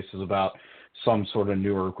few races about some sort of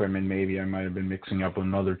newer equipment. Maybe I might have been mixing up with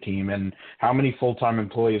another team. And how many full-time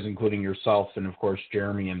employees, including yourself and of course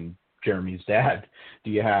Jeremy and Jeremy's dad,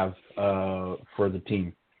 do you have for the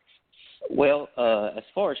team? Well, as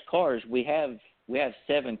far as cars, we have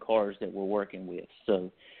 7 cars that we're working with.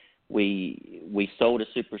 So we sold a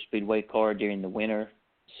super speedway car during the winter,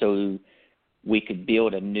 so we could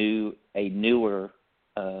build a newer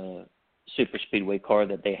super speedway car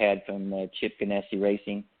that they had from Chip Ganassi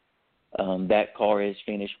Racing. That car is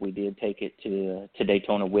finished. We did take it to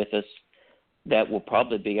Daytona with us. That will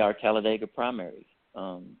probably be our Talladega primary.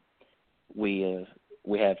 We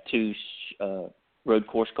have 2 road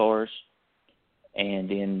course cars, and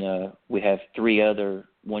then we have 3 other,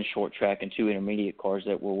 1 short track and 2 intermediate cars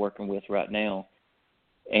that we're working with right now.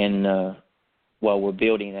 And while we're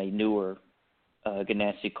building a newer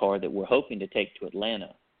Ganassi car that we're hoping to take to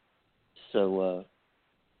Atlanta. So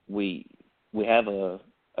we have a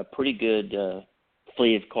pretty good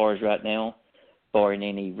fleet of cars right now, barring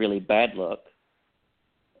any really bad luck.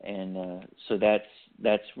 And so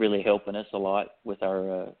that's really helping us a lot with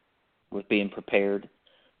our with being prepared.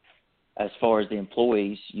 As far as the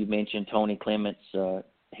employees, you mentioned Tony Clements.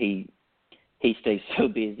 He stays so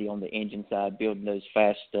busy on the engine side, building those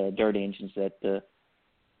fast dirt engines that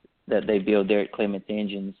they build there at Clements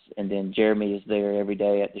Engines. And then Jeremy is there every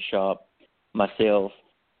day at the shop, myself.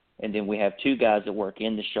 And then we have 2 guys that work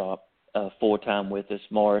in the shop full-time with us,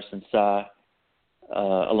 Morris and Cy,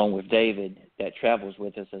 along with David, that travels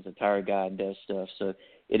with us as a tire guy and does stuff. So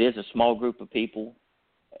it is a small group of people.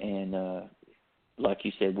 And like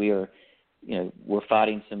you said, we're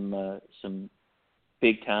fighting some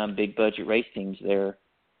big-time, big-budget race teams there.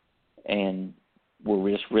 And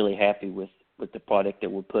we're just really happy with the product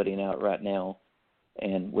that we're putting out right now,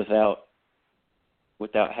 and without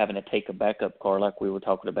having to take a backup car like we were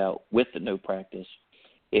talking about with the no practice,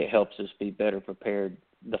 it helps us be better prepared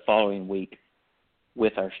the following week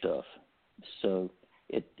with our stuff. So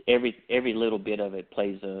every little bit of it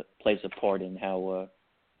plays a part in how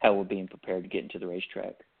we're being prepared to get into the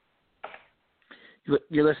racetrack.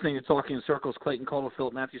 You're listening to Talking in Circles. Clayton Caldwell,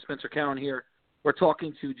 Philip Matthew, Spencer Cowan here. We're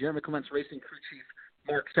talking to Jeremy Clements Racing Crew Chief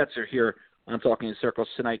Mark Setzer here on Talking in Circles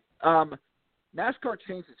tonight. NASCAR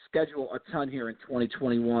changed its schedule a ton here in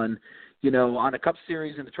 2021. You know, on the Cup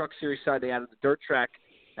Series and the Truck Series side, they added the dirt track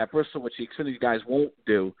at Bristol, which the Xfinity guys won't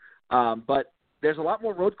do. But there's a lot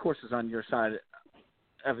more road courses on your side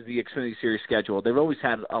of the Xfinity Series schedule. They've always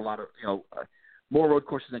had a lot of, more road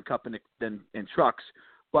courses than Cup and than in trucks.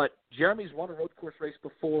 But Jeremy's won a road course race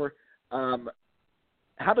before.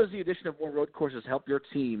 How does the addition of more road courses help your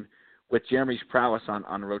team with Jeremy's prowess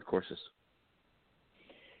on road courses?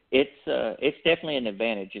 It's definitely an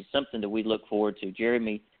advantage. It's something that we look forward to.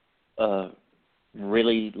 Jeremy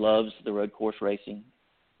really loves the road course racing.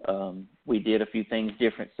 We did a few things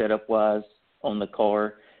different setup-wise on the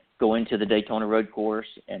car going to the Daytona road course,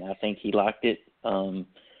 and I think he liked it.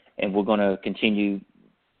 And we're going to continue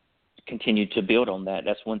to build on that.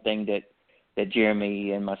 That's one thing that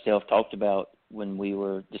Jeremy and myself talked about when we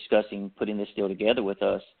were discussing putting this deal together with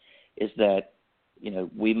us, is that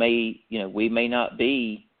we may not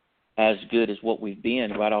be as good as what we've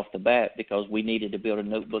been right off the bat because we needed to build a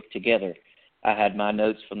notebook together. I had my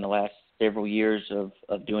notes from the last several years of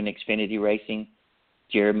doing Xfinity racing.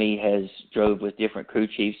 Jeremy has drove with different crew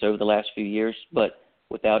chiefs over the last few years, but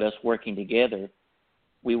without us working together,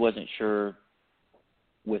 we wasn't sure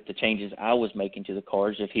with the changes I was making to the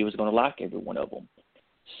cars if he was going to like every one of them.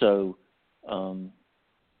 So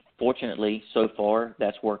fortunately, so far,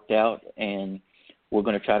 that's worked out, and we're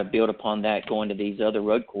going to try to build upon that going to these other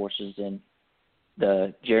road courses. And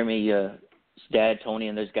Jeremy's dad, Tony,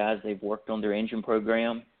 and those guys, they've worked on their engine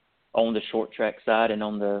program on the short track side and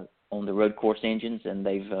on the road course engines, and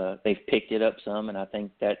they've picked it up some, and I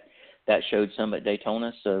think that showed some at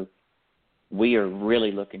Daytona. So we are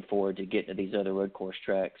really looking forward to getting to these other road course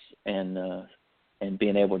tracks and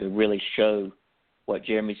being able to really show what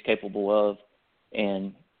Jeremy's capable of.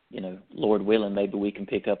 And Lord willing, maybe we can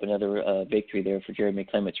pick up another victory there for Jeremy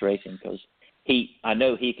Clements Racing, because I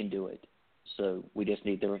know he can do it. So we just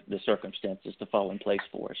need the circumstances to fall in place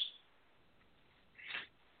for us.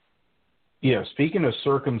 Yeah, speaking of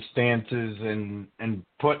circumstances and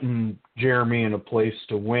putting Jeremy in a place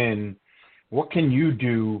to win, what can you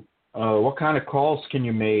do? What kind of calls can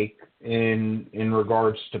you make in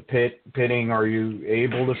regards to pitting? Are you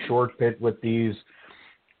able to short pit with these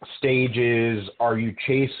stages? Are you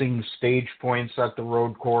chasing stage points at the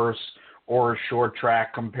road course or a short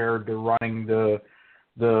track compared to running the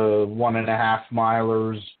 1.5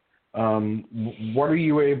 milers? What are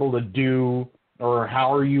you able to do, or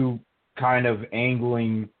how are you kind of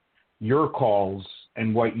angling your calls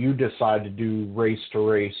and what you decide to do race to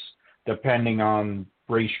race, depending on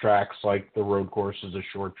racetracks like the road courses or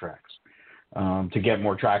short tracks, to get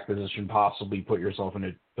more track position, possibly put yourself in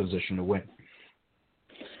a position to win?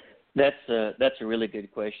 That's a really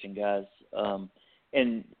good question, guys.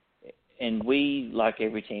 And we, like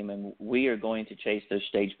every team, and we are going to chase those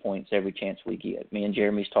stage points every chance we get. Me and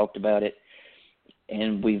Jeremy's talked about it,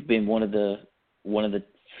 and we've been one of the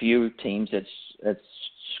few teams that's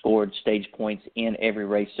scored stage points in every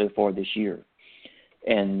race so far this year.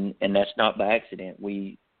 And that's not by accident.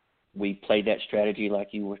 We played that strategy like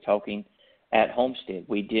you were talking at Homestead.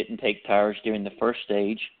 We didn't take tires during the first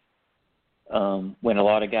stage when a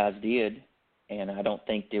lot of guys did, and I don't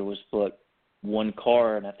think there was but one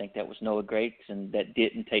car, and I think that was Noah Gregson, that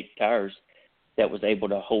didn't take tires, that was able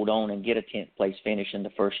to hold on and get a 10th place finish in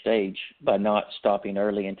the first stage by not stopping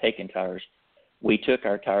early and taking tires. We took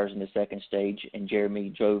our tires in the second stage, and Jeremy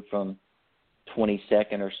drove from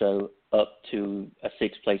 22nd or so up to a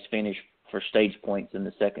 6th place finish for stage points in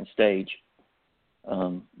the second stage.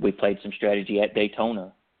 We played some strategy at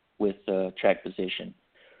Daytona with track position.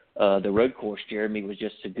 The road course, Jeremy was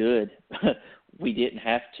just so good. We didn't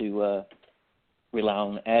have to rely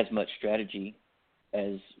on as much strategy,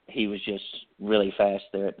 as he was just really fast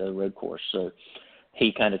there at the road course. So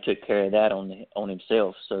he kind of took care of that on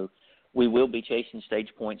himself. So we will be chasing stage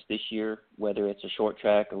points this year, whether it's a short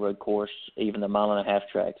track, a road course, even the 1.5-mile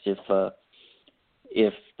tracks, if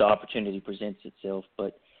the opportunity presents itself.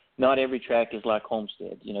 But not every track is like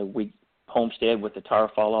Homestead. Homestead with the tire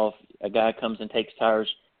fall off, a guy comes and takes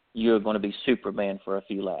tires, you're going to be Superman for a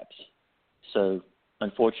few laps. So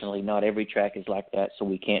unfortunately, not every track is like that, so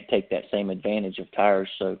we can't take that same advantage of tires.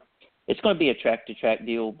 So it's going to be a track-to-track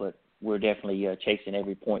deal, but we're definitely chasing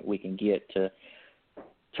every point we can get to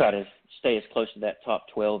try to stay as close to that top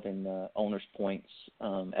 12 in owners' points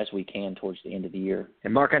as we can towards the end of the year.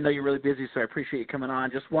 And, Mark, I know you're really busy, so I appreciate you coming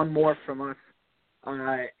on. Just one more from us.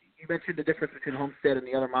 You mentioned the difference between Homestead and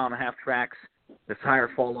the other 1.5-mile tracks, the tire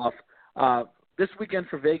fall-off. This weekend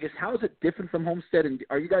for Vegas, how is it different from Homestead, and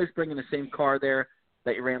are you guys bringing the same car there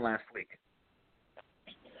that you ran last week?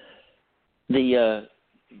 The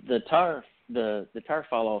tire the tire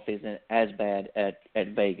fall off isn't as bad at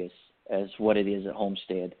Vegas as what it is at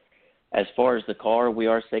Homestead. As far as the car, we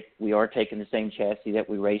are taking the same chassis that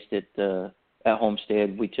we raced at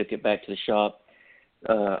Homestead. We took it back to the shop.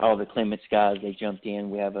 All the Clements guys, they jumped in.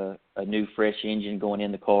 We have a new fresh engine going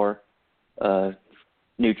in the car,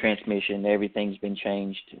 new transmission. Everything's been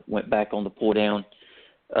changed. Went back on the pull down,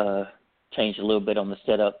 changed a little bit on the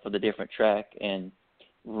setup for the different track, and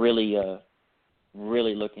really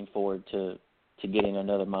looking forward to getting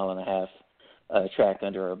another 1.5 mile track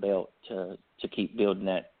under our belt to keep building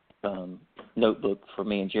that notebook for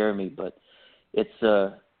me and Jeremy. But it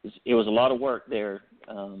was a lot of work there.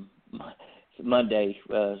 Monday,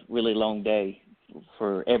 really long day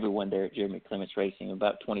for everyone there at Jeremy Clements Racing,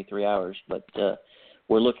 about 23 hours. But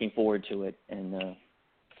we're looking forward to it, and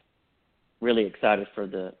really excited for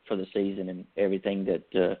the season and everything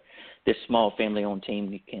that this small family-owned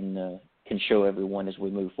team can show everyone as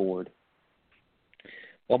we move forward.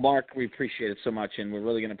 Well, Mark, we appreciate it so much, and we're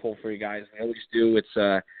really going to pull for you guys. We always do. It's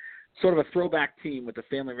sort of a throwback team with the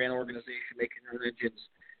family-ran organization making their own engines.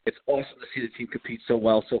 It's awesome to see the team compete so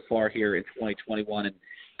well so far here in 2021, and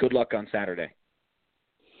good luck on Saturday.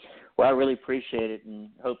 Well, I really appreciate it, and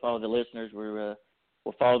hope all the listeners will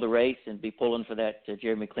follow the race and be pulling for that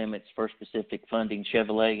Jeremy Clements First Pacific Funding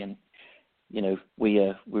Chevrolet. And we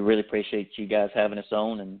really appreciate you guys having us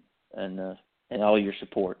on and all your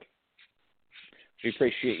support. We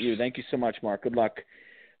appreciate you. Thank you so much, Mark. Good luck.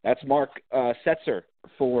 That's Mark Setzer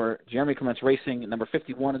for Jeremy Clements Racing, number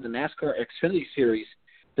 51 in the NASCAR Xfinity Series.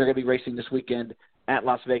 They're going to be racing this weekend at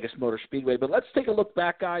Las Vegas Motor Speedway. But let's take a look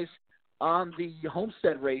back, guys, on the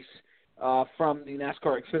Homestead race from the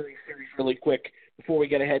NASCAR Xfinity Series really quick before we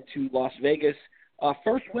get ahead to Las Vegas.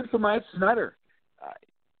 First win for Myatt Snyder.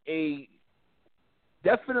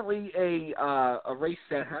 Definitely a race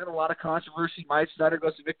that had a lot of controversy. Myatt Snyder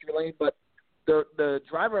goes to victory lane, but the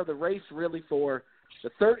driver of the race really for the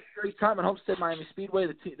third straight time at Homestead-Miami Speedway,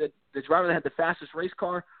 the driver that had the fastest race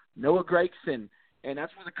car, Noah Gragson. And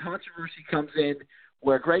that's where the controversy comes in,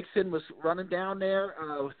 where Gragson was running down there,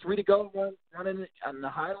 3 to go, running on the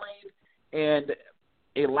high lane, and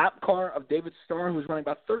a lap car of David Starr, who was running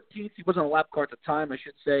about 13th. He wasn't a lap car at the time, I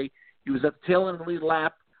should say. He was at the tail end of the lead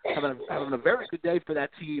lap, having a very good day for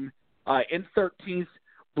that team. In 13th,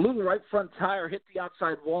 blew the right front tire, hit the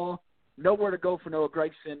outside wall. Nowhere to go for Noah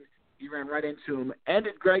Gragson. He ran right into him.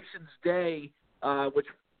 Ended Gregson's day, which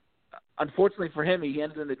unfortunately for him, he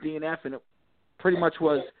ended in the DNF, and it pretty much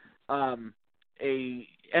was a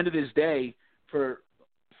end of his day for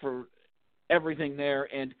everything there.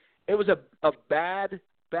 And it was a bad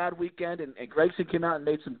weekend, and Gragson came out and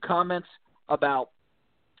made some comments about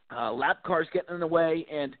lap cars getting in the way.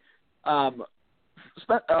 And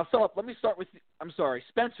Philip, let me start with – I'm sorry,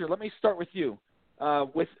 Spencer, let me start with you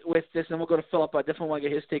with this, and we'll go to Philip. I definitely want to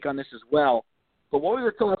get his take on this as well. But what were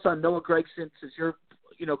your thoughts on Noah Gragson, since you're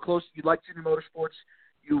close, you like Junior Motorsports,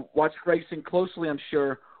 you watch Gragson closely, I'm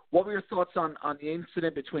sure. What were your thoughts on the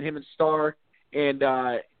incident between him and Starr and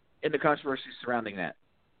the controversy surrounding that?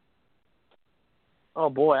 Oh,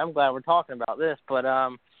 boy, I'm glad we're talking about this. But,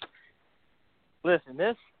 listen,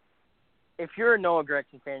 if you're a Noah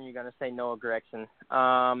Gragson fan, you're going to say Noah Gragson.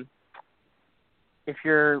 If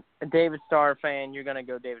you're a David Starr fan, you're going to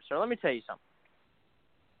go David Starr. Let me tell you something.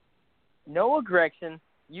 Noah Gragson,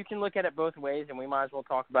 you can look at it both ways, and we might as well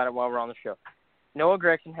talk about it while we're on the show. Noah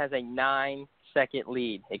Gragson has a 9-second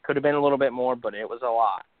lead. It could have been a little bit more, but it was a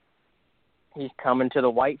lot. He's coming to the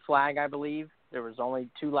white flag, I believe. There was only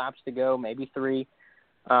 2 laps to go, maybe 3.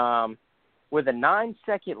 With a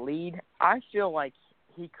 9-second lead, I feel like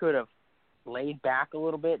he could have laid back a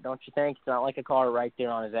little bit, don't you think? It's not like a car right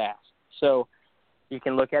there on his ass. So you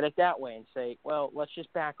can look at it that way and say, well, let's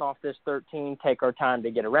just back off this 13, take our time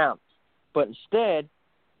to get around. But instead,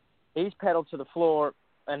 he's pedaled to the floor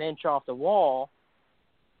an inch off the wall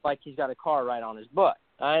like he's got a car right on his butt.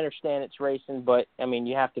 I understand it's racing, but, I mean,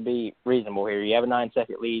 you have to be reasonable here. You have a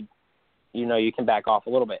 9-second lead. You can back off a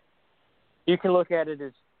little bit. You can look at it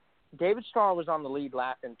as David Starr was on the lead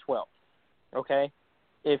lap in 12th, okay?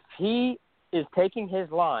 If he is taking his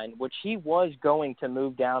line, which he was going to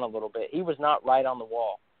move down a little bit, he was not right on the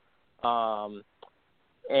wall,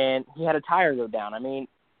 and he had a tire go down. I mean,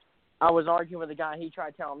 I was arguing with a guy, he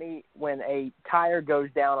tried telling me when a tire goes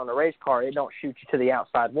down on a race car, it don't shoot you to the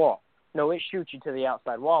outside wall. No, it shoots you to the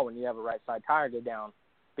outside wall when you have a right side tire go down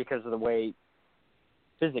because of the way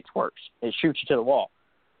physics works. It shoots you to the wall.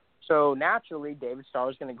 So naturally, David Starr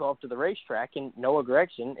is going to go up to the racetrack, and Noah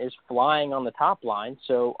Gragson is flying on the top line,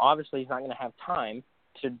 so obviously he's not going to have time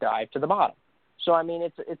to dive to the bottom. So, I mean,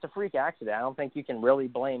 it's a freak accident. I don't think you can really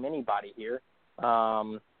blame anybody here.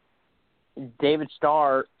 David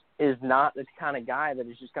Starr is not the kind of guy that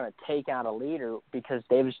is just going to take out a leader because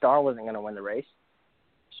David Starr wasn't going to win the race.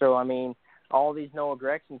 So, I mean, all these Noah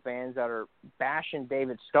Gragson fans that are bashing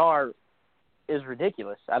David Starr is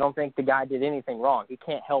ridiculous. I don't think the guy did anything wrong. He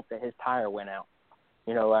can't help that his tire went out.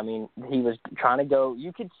 You know, I mean, he was trying to go –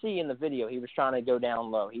 you could see in the video he was trying to go down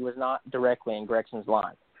low. He was not directly in Gregson's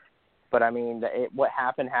line. But, I mean, what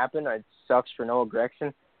happened. It sucks for Noah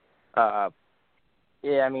Gragson.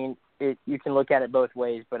 Yeah, I mean, you can look at it both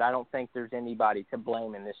ways, but I don't think there's anybody to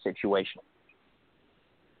blame in this situation.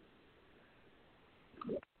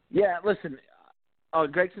 Yeah, listen,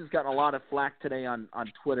 Gregson's gotten a lot of flack today on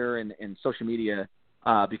Twitter and social media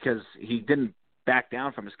because he didn't back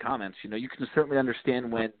down from his comments. You know, you can certainly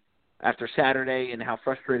understand when, after Saturday and how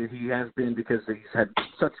frustrated he has been because he's had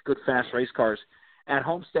such good, fast race cars at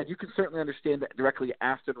Homestead, you can certainly understand that directly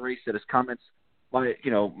after the race that his comments might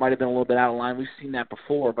have been a little bit out of line. We've seen that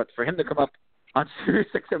before, but for him to come up on Sirius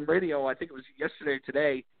XM radio, I think it was yesterday or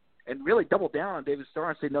today, and really double down on David Starr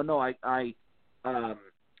and say, no, I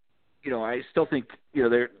still think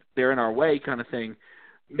they're in our way, kind of thing,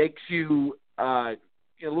 makes you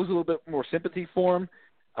lose a little bit more sympathy for him.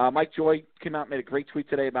 Mike Joy came out and made a great tweet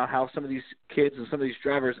today about how some of these kids and some of these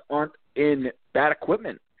drivers aren't in bad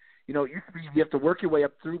equipment. You know, it used to be you have to work your way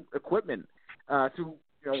up through equipment, through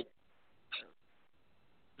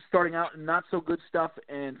starting out in not so good stuff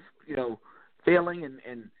and failing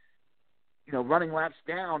and running laps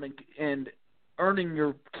down and earning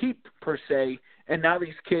your keep per se. And now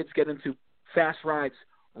these kids get into fast rides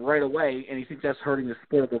right away, and he thinks that's hurting the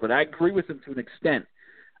sport a little bit. I agree with him to an extent.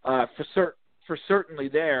 For certainly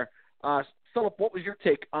there. Philip, what was your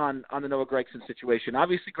take on the Noah Gragson situation?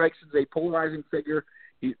 Obviously, Gregson's a polarizing figure.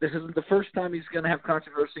 This isn't the first time he's going to have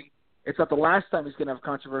controversy. It's not the last time he's going to have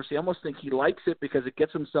controversy. I almost think he likes it because it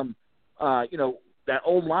gets him some, that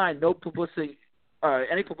old line, no publicity,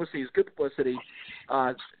 any publicity is good publicity,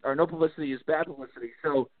 or no publicity is bad publicity.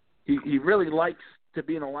 So he really likes to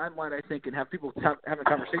be in the limelight, I think, and have people having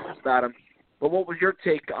conversations about him. But what was your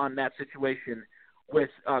take on that situation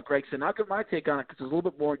with Gragson? I'll give my take on it because it's a little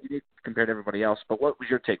bit more unique compared to everybody else. But what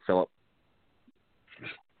was your take, Philip?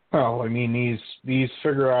 Well, I mean, he's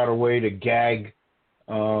figured out a way to gag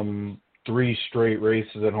 3 straight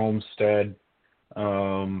races at Homestead.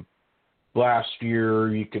 Last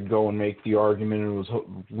year, you could go and make the argument it was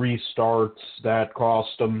restarts that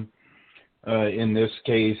cost him. In this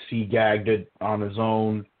case, he gagged it on his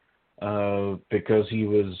own because he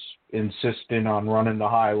was insistent on running the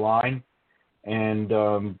high line. And,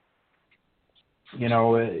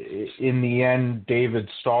 in the end, David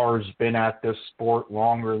Starr's been at this sport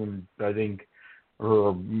longer than I think,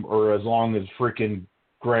 or as long as freaking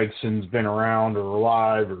Gregson's been around or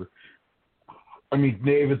alive.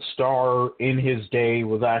 David Starr in his day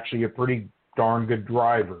was actually a pretty darn good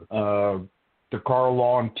driver. The Carl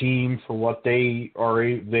Long team, for what they have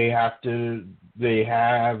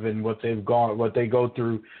and what they go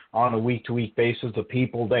through on a week-to-week basis, the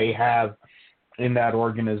people they have in that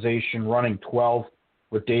organization running 12th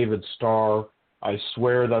with David Starr, I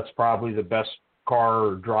swear that's probably the best car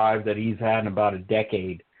or drive that he's had in about a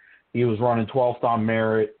decade. He was running 12th on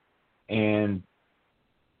merit, and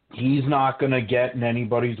he's not going to get in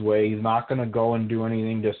anybody's way. He's not going to go and do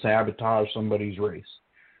anything to sabotage somebody's race.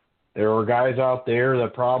 There are guys out there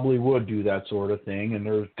that probably would do that sort of thing, and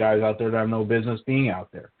there's guys out there that have no business being out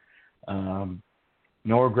there. Noah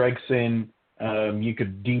Gragson, you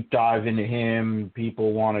could deep dive into him.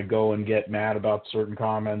 People want to go and get mad about certain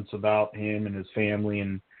comments about him and his family,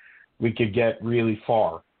 and we could get really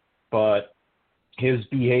far. But his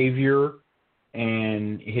behavior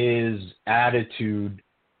and his attitude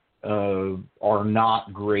are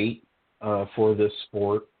not great for this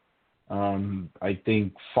sport. I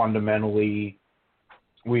think fundamentally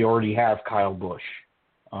we already have Kyle Busch.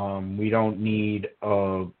 We don't need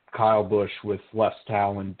Kyle Busch with less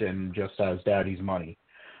talent and just has daddy's money,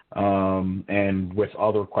 and with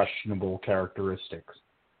other questionable characteristics.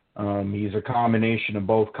 He's a combination of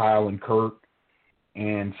both Kyle and Kurt,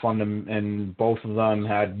 and both of them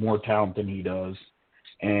had more talent than he does.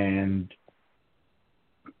 And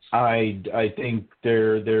I think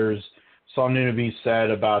there's something to be said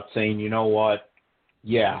about saying, you know what,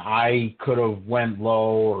 yeah, I could have went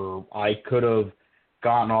low, or I could have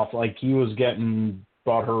gotten off. Like, he was getting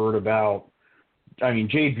butthurt about,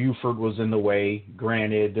 Jay Buford was in the way.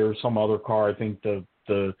 Granted, there was some other car. I think the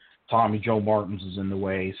Tommy Joe Martins is in the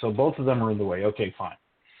way. So both of them are in the way. Okay, fine.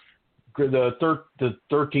 The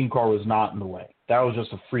 13 car was not in the way. That was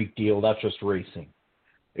just a freak deal. That's just racing.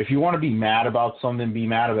 If you want to be mad about something, be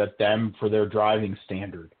mad about them for their driving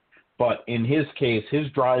standard. But in his case, his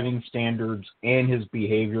driving standards and his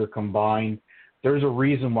behavior combined, there's a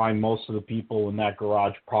reason why most of the people in that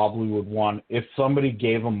garage probably would want, if somebody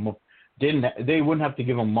gave him, they wouldn't have to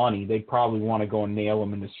give him money. They'd probably want to go and nail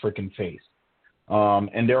him in his freaking face.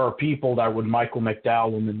 And there are people that would Michael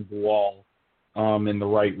McDowell him into the wall in the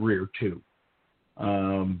right rear too.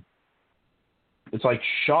 It's like,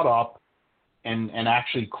 shut up and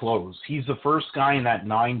actually close. He's the first guy in that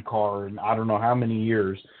 9 car in I don't know how many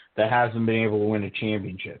years that hasn't been able to win a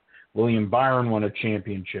championship. William Byron won a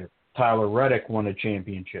championship. Tyler Reddick won a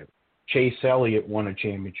championship. Chase Elliott won a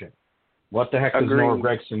championship. What the heck is Noah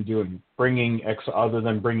Gragson doing? Other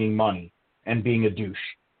than bringing money and being a douche?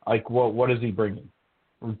 Like, what is he bringing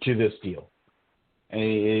to this deal? And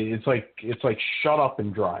it's like shut up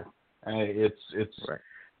and drive.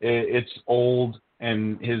 It's old,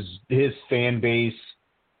 and his fan base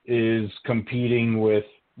is competing with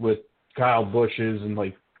Kyle Busch's and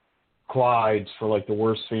like Clyde's for like the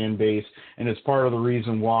worst fan base, and it's part of the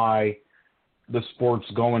reason why the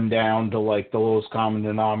sport's going down to like the lowest common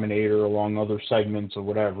denominator along other segments or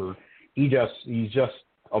whatever. He's just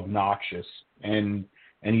obnoxious, and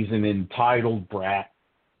he's an entitled brat,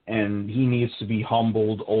 and he needs to be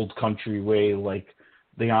humbled old country way, like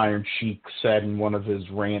the Iron Sheik said in one of his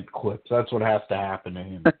rant clips. That's what has to happen to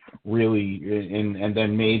him, really. And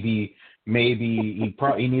then maybe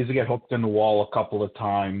he needs to get hooked in the wall a couple of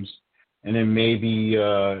times, and then maybe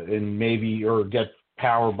or get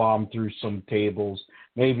power bombed through some tables.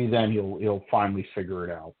 Maybe then he'll finally figure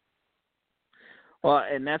it out. Well,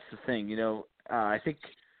 and that's the thing, I think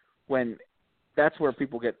when that's where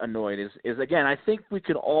people get annoyed is again, I think we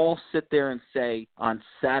could all sit there and say on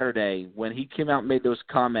Saturday when he came out and made those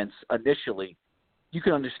comments initially, you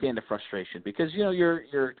can understand the frustration because,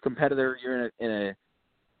 you're a competitor, you're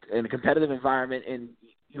in a competitive environment, and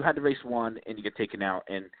you had to race one and you get taken out,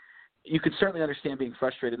 and you could certainly understand being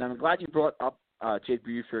frustrated. And I'm glad you brought up Jake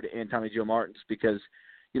Buford and Tommy Joe Martins because,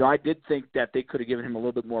 I did think that they could have given him a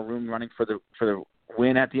little bit more room running for the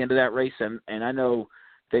win at the end of that race, and I know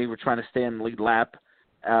they were trying to stay in the lead lap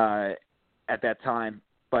at that time.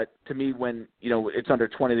 But to me, when, it's under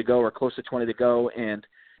 20 to go or close to 20 to go and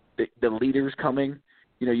the leader's coming,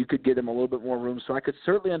 you could give them a little bit more room. So I could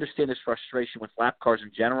certainly understand his frustration with lap cars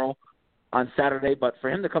in general on Saturday. But for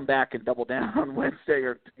him to come back and double down on Wednesday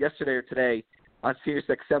or yesterday or today on Sirius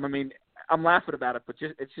XM, I mean, I'm laughing about it, but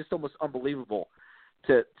it's just almost unbelievable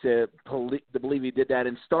to believe he did that.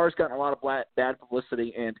 And Starr's gotten a lot of bad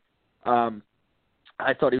publicity, and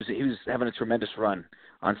I thought he was having a tremendous run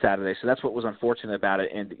on Saturday, so that's what was unfortunate about it.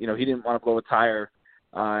 And he didn't want to blow a tire.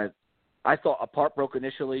 I thought a part broke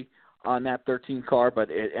initially on that 13 car, but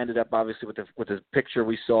it ended up obviously with the picture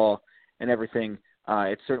we saw and everything.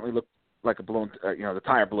 It certainly looked like a blown, the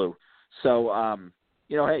tire blew. So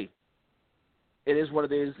hey, it is what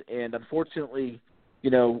it is, and unfortunately,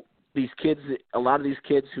 these kids, a lot of these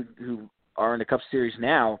kids who are in the Cup Series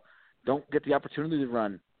now, don't get the opportunity to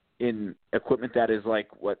run in equipment that is like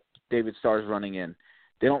what David Starr's running in.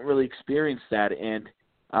 They don't really experience that, and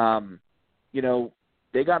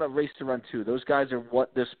they got a race to run too. Those guys are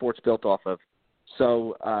what this sport's built off of.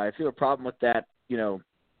 So if you have a problem with that,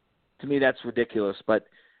 to me that's ridiculous. But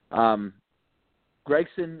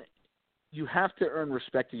Gragson, you have to earn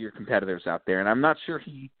respect of your competitors out there, and I'm not sure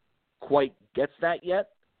he quite gets that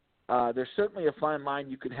yet. There's certainly a fine line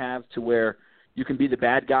you can have to where you can be the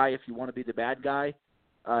bad guy if you want to be the bad guy.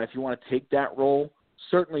 If you want to take that role,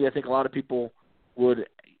 certainly I think a lot of people would,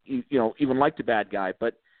 even like the bad guy.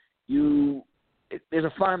 But there's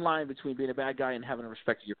a fine line between being a bad guy and having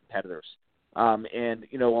respect for your competitors. And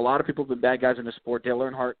a lot of people have been bad guys in this sport. Dale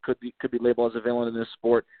Earnhardt could be labeled as a villain in this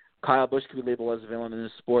sport. Kyle Busch could be labeled as a villain in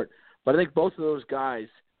this sport. But I think both of those guys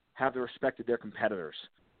have the respect of their competitors.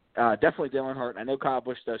 Definitely Dale Earnhardt, and I know Kyle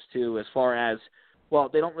Busch does too. As far as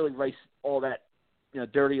they don't really race all that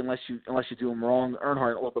dirty unless you do them wrong.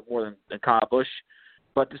 Earnhardt a little bit more than Kyle Busch,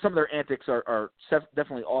 but some of their antics are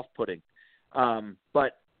definitely off-putting.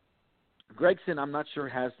 But Gragson, I'm not sure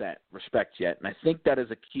has that respect yet, and I think that is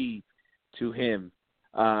a key to him.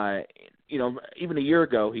 Even a year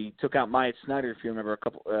ago, he took out Myatt Snyder, if you remember,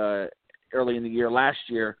 early in the year last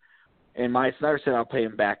year, and Myatt Snyder said, "I'll pay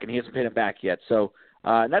him back," and he hasn't paid him back yet. So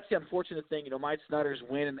and that's the unfortunate thing. Myatt Snyder's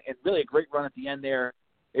win and really a great run at the end there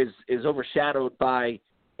is overshadowed by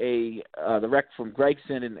the wreck from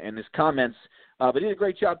Gragson and his comments. But he did a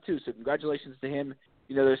great job too. So congratulations to him.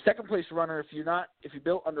 The second place runner, if you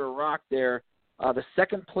built under a rock there, the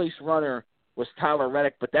second place runner was Tyler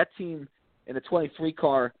Reddick, but that team in the 23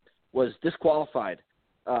 car was disqualified.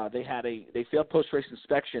 They failed post-race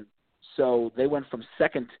inspection, so they went from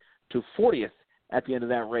second to 40th at the end of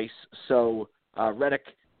that race. So Reddick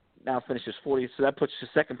now finishes 40th. So that puts the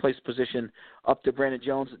second place position up to Brandon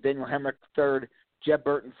Jones, Daniel Hemrick third, Jeb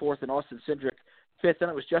Burton fourth, and Austin Cindric fifth. Then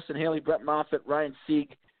it was Justin Haley, Brett Moffitt, Ryan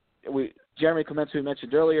Sieg, Jeremy Clements, who we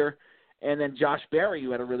mentioned earlier, and then Josh Berry,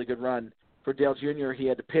 who had a really good run for Dale Jr. He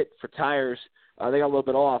had to pit for tires. They got a little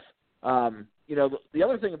bit off. The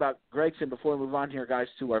other thing about Gragson, before we move on here, guys,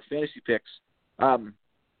 to our fantasy picks,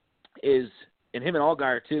 is, and him and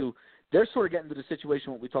Allgaier too, they're sort of getting to the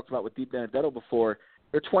situation what we talked about with Di Benedetto before.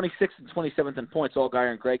 They're 26th and 27th in points,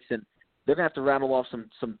 Allgaier and Gragson. They're going to have to rattle off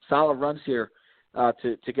some solid runs here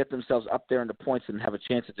to get themselves up there in the points and have a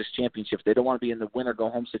chance at this championship. They don't want to be in the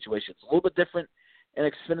win-or-go-home situation. It's a little bit different in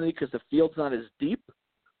Xfinity because the field's not as deep,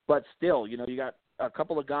 but still, you got a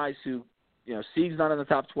couple of guys who, Sieg's not in the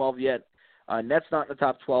top 12 yet. Net's not in the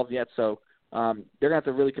top 12 yet, so they're going to have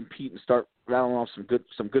to really compete and start rattling off some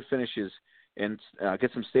good finishes and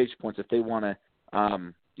get some stage points if they want to,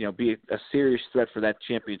 be a serious threat for that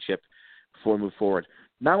championship before we move forward.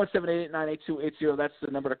 917-889-8280, that's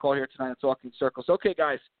the number to call here tonight on Talking Circles. Okay,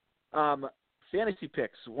 guys, fantasy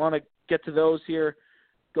picks. Want to get to those here.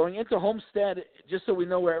 Going into Homestead, just so we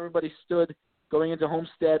know where everybody stood, going into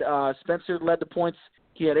Homestead, Spencer led the points.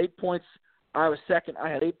 He had 8 points. I was second. I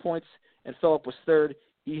had 8 points. And Philip was third.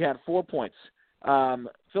 He had 4 points.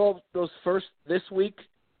 Philip goes first this week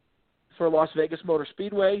for Las Vegas Motor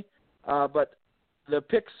Speedway, but the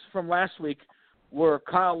picks from last week were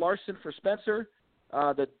Kyle Larson for Spencer.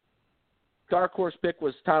 The dark horse pick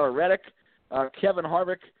was Tyler Reddick. Kevin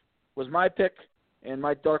Harvick was my pick, and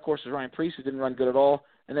my dark horse was Ryan Preece, who didn't run good at all.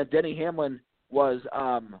 And then Denny Hamlin was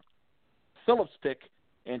Philip's pick,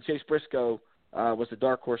 and Chase Briscoe was the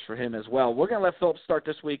dark horse for him as well. We're going to let Philip start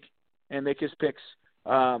this week and make his picks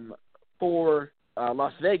for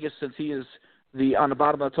Las Vegas, since he is on the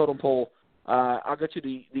bottom of the totem pole. I'll get you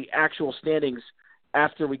the actual standings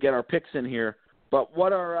after we get our picks in here. But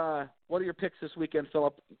what are your picks this weekend,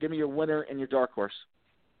 Philip? Give me your winner and your dark horse.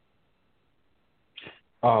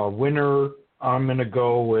 Winner, I'm going to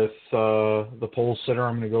go with the pole sitter.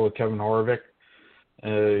 I'm going to go with Kevin Harvick.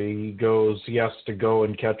 He has to go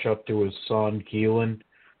and catch up to his son, Keelan,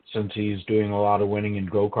 since he's doing a lot of winning in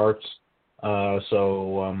go-karts.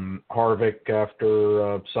 So Harvick,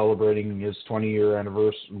 after celebrating his 20-year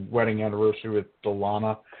wedding anniversary with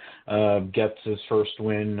Delana, gets his first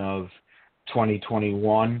win of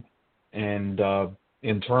 2021. And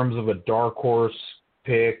in terms of a dark horse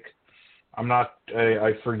pick,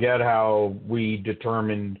 I forget how we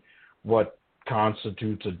determined what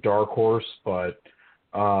constitutes a dark horse, but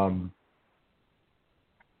I'm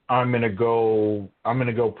gonna go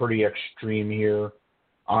pretty extreme here.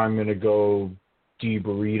 I'm gonna go D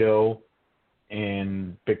Burrito,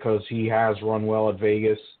 and because he has run well at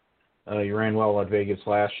Vegas, he ran well at Vegas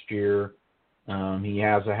last year. He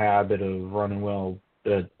has a habit of running well.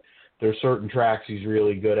 There's certain tracks he's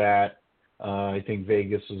really good at. I think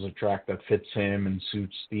Vegas is a track that fits him and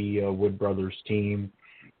suits the Wood Brothers team.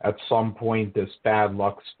 At some point, this bad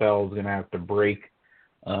luck spell is going to have to break,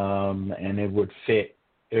 and it would fit.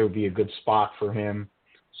 It would be a good spot for him.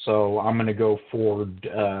 So I'm going to go Ford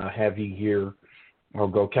heavy here. I'll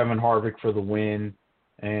go Kevin Harvick for the win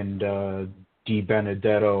and Di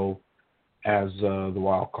Benedetto as the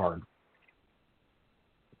wild card.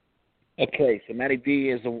 Okay, so Matty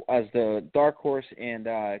D as the dark horse and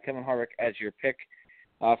Kevin Harvick as your pick.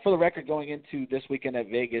 For the record, going into this weekend at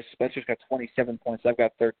Vegas, Spencer's got 27 points. I've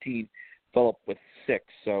got 13. Philip with 6.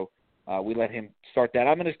 So we let him start that.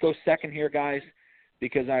 I'm going to go second here, guys,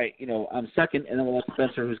 because I'm second, and then we'll let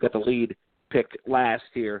Spencer, who's got the lead, pick last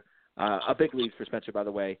here. A big lead for Spencer, by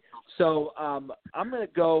the way. So I'm going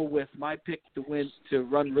to go with my pick to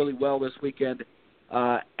run really well this weekend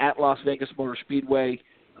at Las Vegas Motor Speedway.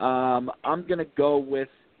 I'm going to go with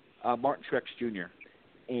Martin Truex Jr.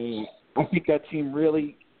 And I think that team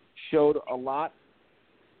really showed a lot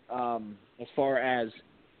as far as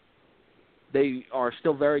they are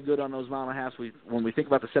still very good on those mile and a halves. When we think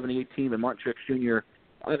about the 78 team and Martin Truex Jr.,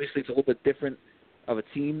 obviously it's a little bit different of a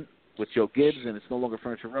team with Joe Gibbs, and it's no longer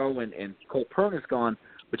Furniture Row, and Cole Pern is gone.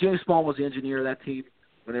 But James Small was the engineer of that team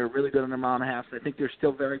when they were really good on their mile and a half. I think they're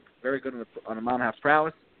still very, very good on a mile and a half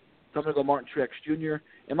prowess. So I'm going to go Martin Truex Jr.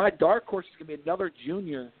 And my dark horse is going to be another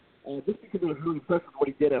junior, just because I was really impressed with what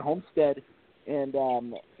he did at Homestead. And,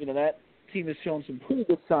 that team has shown some pretty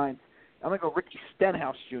good signs. I'm going to go Ricky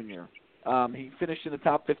Stenhouse Jr. He finished in the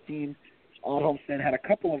top 15 on Homestead, had a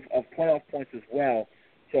couple of playoff points as well.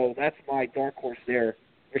 So that's my dark horse there,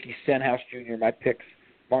 Ricky Stenhouse Jr. My picks,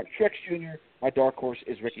 Martin Truex Jr. My dark horse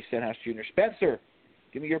is Ricky Stenhouse Jr. Spencer,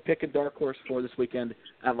 give me your pick and dark horse for this weekend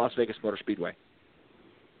at Las Vegas Motor Speedway.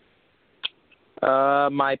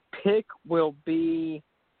 My pick will be.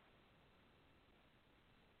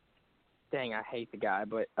 Dang, I hate the guy,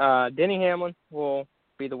 but Denny Hamlin will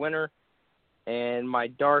be the winner, and my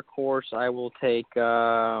dark horse I will take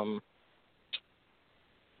Tyler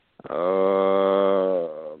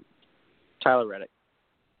Reddick.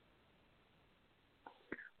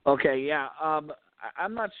 Okay, yeah. I'm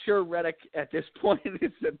not sure Reddick at this point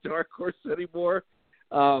is a dark horse anymore.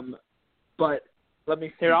 But let me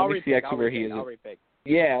see. Here, let me see actually where he is. I'll repick.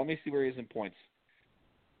 Yeah, let me see where he is in points.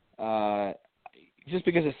 Just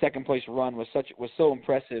because his second place run was so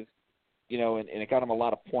impressive, and it got him a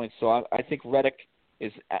lot of points. So I think Reddick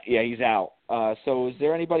he's out. So is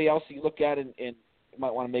there anybody else you look at and you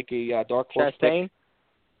might want to make a dark horse Chastain? pick?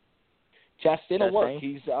 Chastain will work.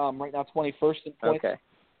 He's right now 21st in points. Okay.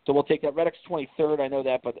 So we'll take that. Reddick's 23rd. I know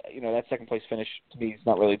that, but that second place finish to me is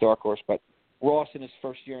not really a dark horse. But Ross in his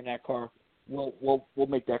first year in that car, we'll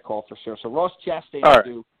make that call for sure. So Ross Chastain will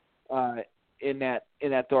do in that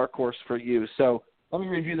dark horse for you. So let me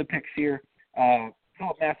review the picks here.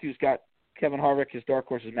 Philip Matthews got Kevin Harvick. His dark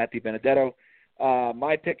horse is Matthew Benedetto.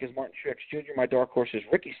 My pick is Martin Truex Jr. My dark horse is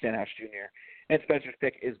Ricky Stenhouse Jr. And Spencer's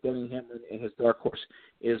pick is Denny Hamlin, and his dark horse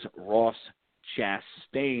is Ross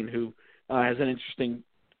Chastain, who has an interesting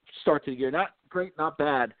start to the year. Not great, not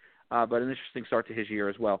bad, but an interesting start to his year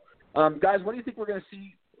as well. Guys, what do you think we're going to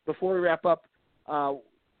see before we wrap up? A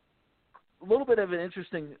little bit of an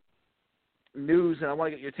interesting news, and I want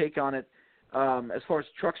to get your take on it. As far as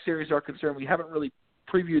Truck Series are concerned, we haven't really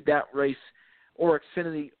previewed that race or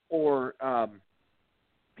Xfinity or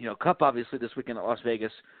Cup, obviously, this weekend at Las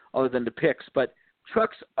Vegas, other than the picks. But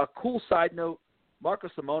Trucks, a cool side note,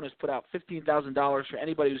 Marcos Lemonis put out $15,000 for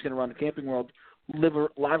anybody who's going to run the Camping World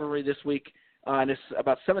Livery this week. And it's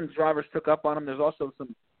about 7 drivers took up on him. There's also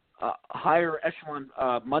some higher echelon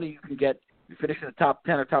money you can get. You finish in the top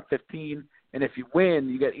 10 or top 15, and if you win,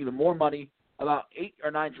 you get even more money. About 8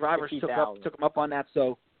 or 9 drivers took them up on that.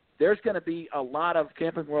 So there's going to be a lot of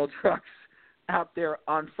Camping World trucks out there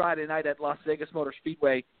on Friday night at Las Vegas Motor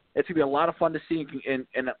Speedway. It's going to be a lot of fun to see, and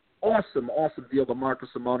an awesome deal by Marcos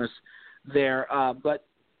Lemonis there. But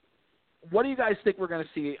what do you guys think we're going to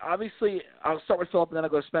see? Obviously, I'll start with Philip, and then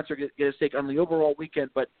I'll go to Spencer, get his take on the overall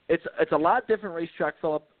weekend. But it's a lot different racetrack,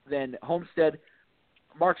 Philip, than Homestead.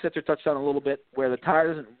 Mark Setzer touched on a little bit where the tire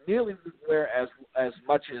doesn't nearly wear as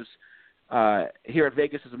much as here at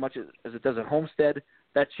Vegas as much as it does at Homestead.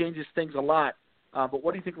 That changes things a lot. But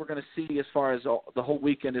what do you think we're going to see as far as the whole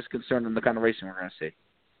weekend is concerned and the kind of racing we're going to see?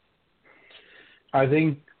 I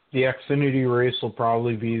think the Xfinity race will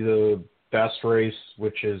probably be the best race,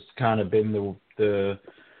 which has kind of been the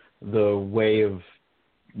way of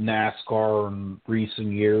NASCAR in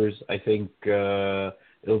recent years. I think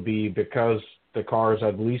it'll be because the cars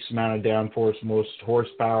have the least amount of downforce, most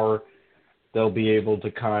horsepower. They'll be able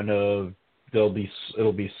to it'll be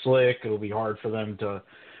slick. It'll be hard for them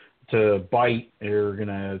to bite.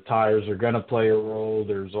 Tires are gonna play a role.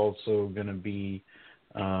 There's also gonna be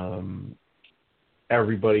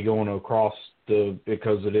everybody going across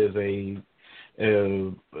because it is a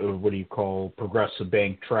progressive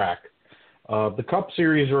bank track. The Cup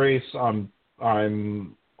Series race, I'm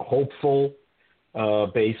hopeful,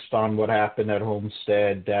 based on what happened at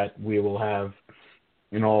Homestead, that we will have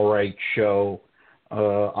an all right show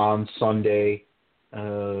on Sunday,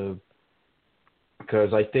 because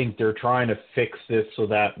I think they're trying to fix this so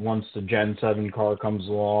that once the Gen 7 car comes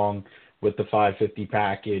along with the 550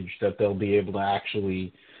 package, that they'll be able to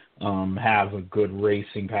actually have a good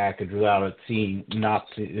racing package without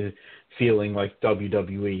it feeling like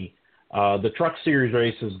WWE. The Truck Series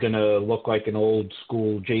race is going to look like an old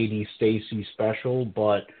school J.D. Stacy special,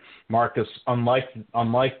 but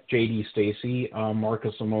unlike J.D. Stacy,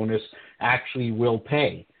 Marcos Lemonis actually will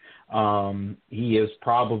pay. He is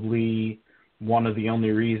probably one of the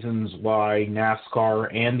only reasons why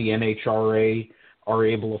NASCAR and the NHRA are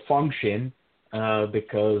able to function,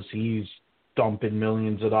 because he's dumping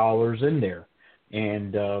millions of dollars in there.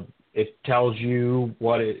 And it tells you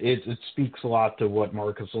it speaks a lot to what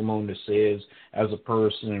Marcos Lemonis is as a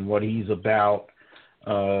person and what he's about,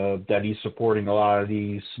 that he's supporting a lot of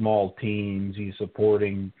these small teams. He's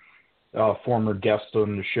supporting former guest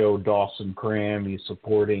on the show, Dawson Cram. He's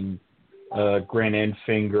supporting Grant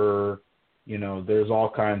Enfinger. There's all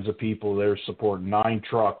kinds of people there supporting 9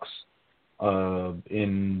 trucks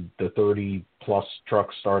in the 30-plus truck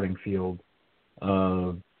starting field.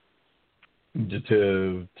 To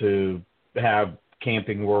have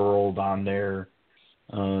Camping World on there,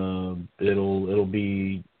 it'll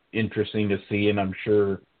be interesting to see, and I'm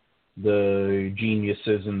sure the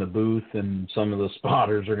geniuses in the booth and some of the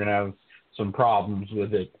spotters are going to have some problems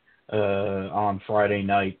with it. on Friday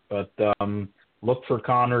night. But look for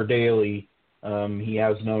Connor Daly. He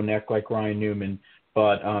has no neck like Ryan Newman,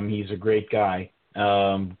 but he's a great guy.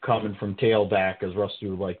 Coming from tailback, as Rusty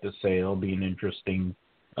would like to say, it'll be an interesting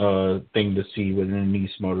thing to see within an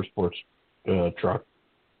East Motorsports truck.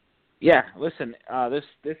 Yeah, listen, this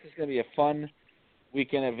is going to be a fun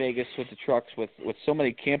weekend at Vegas with the trucks, with so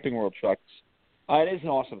many Camping World trucks. It is an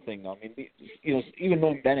awesome thing, though. I mean, even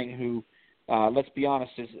Noam Benning, who, let's be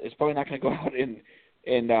honest, is probably not going to go out and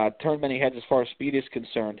turn many heads as far as speed is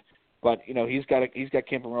concerned. But he's got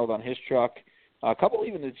Camping World on his truck. A couple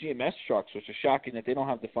even the GMS trucks, which is shocking that they don't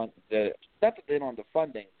have the fund. Not that they don't have the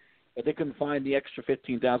funding, but they couldn't find the extra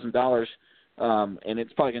 $15,000. And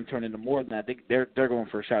it's probably going to turn into more than that. They're going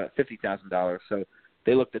for a shot at $50,000. So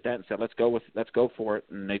they looked at that and said, let's go for it,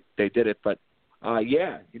 and they did it. But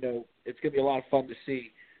it's going to be a lot of fun to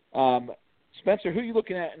see. Spencer, who are you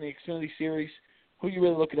looking at in the Xfinity Series? Who are you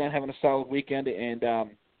really looking at having a solid weekend? And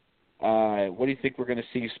what do you think we're going to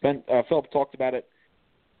see? Philip talked about it.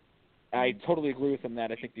 I totally agree with him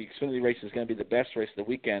that I think the Xfinity race is going to be the best race of the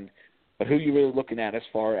weekend. But who are you really looking at as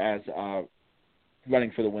far as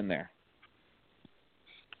running for the win there?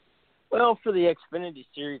 Well, for the Xfinity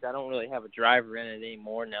Series, I don't really have a driver in it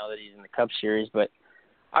anymore now that he's in the Cup Series, but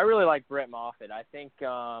I really like Brett Moffitt. I think,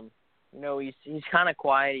 he's kind of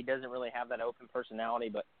quiet. He doesn't really have that open personality,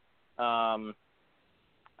 but I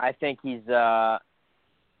think he's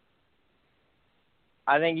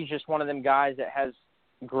just one of them guys that has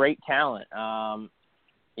great talent. I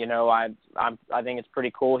think it's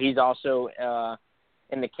pretty cool. He's also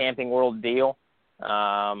in the Camping World deal,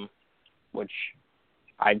 which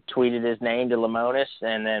I tweeted his name to Lemonis,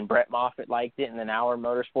 and then Brett Moffitt liked it, and then Our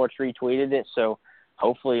Motorsports retweeted it. So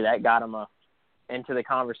hopefully that got him into the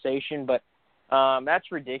conversation. But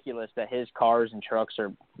that's ridiculous that his cars and trucks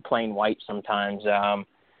are plain white sometimes.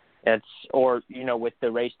 With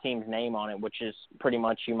the race team's name on it, which is pretty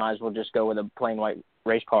much you might as well just go with a plain white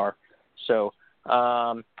race car. So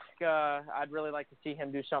I'd really like to see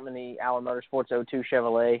him do something in the Our Motorsports 02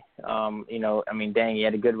 Chevrolet. He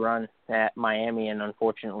had a good run at Miami and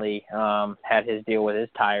unfortunately had his deal with his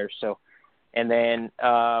tires. So, and then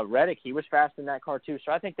Reddick, he was fast in that car too.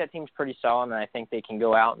 So I think that team's pretty solid, and I think they can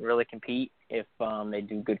go out and really compete if they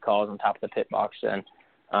do good calls on top of the pit box. And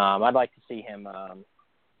I'd like to see him,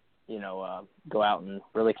 go out and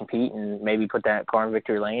really compete and maybe put that car in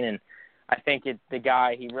victory lane. And I think the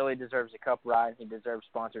guy, he really deserves a Cup ride. He deserves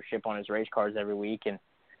sponsorship on his race cars every week. And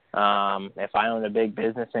if I owned a big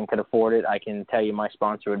business and could afford it, I can tell you my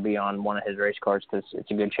sponsor would be on one of his race cars because it's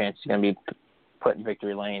a good chance he's going to be put in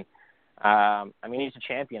victory lane. He's a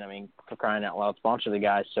champion. For crying out loud, sponsor the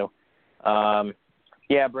guy. So,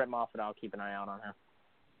 Brett Moffitt, I'll keep an eye out on him.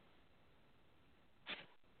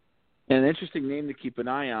 And an interesting name to keep an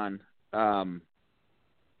eye on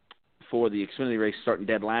for the Xfinity race starting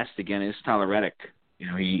dead last again is Tyler Reddick.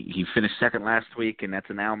 He finished second last week, and that's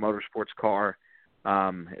an Now Motorsports car. A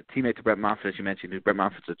teammate to Brett Moffitt, as you mentioned. Brett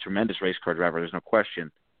Moffitt's a tremendous race car driver, there's no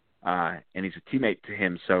question. And he's a teammate to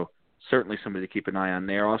him, so certainly somebody to keep an eye on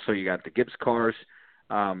there. Also, you got the Gibbs cars.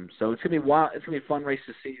 So it's going to be wild. It's going to be a fun race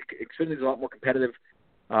to see. Xfinity's a lot more competitive,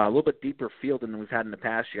 a little bit deeper field than we've had in the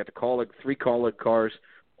past. You got the three call-leg cars.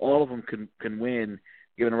 All of them can win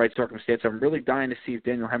given the right circumstance. I'm really dying to see if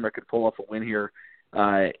Daniel Hemrick can pull off a win here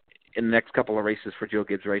in the next couple of races for Joe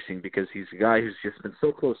Gibbs Racing, because he's a guy who's just been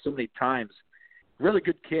so close so many times. Really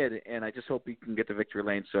good kid, and I just hope he can get the victory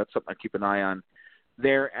lane. So that's something I keep an eye on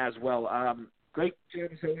there as well. Great jam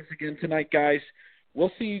always again tonight, guys.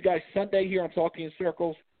 We'll see you guys Sunday here on Talking in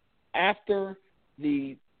Circles. After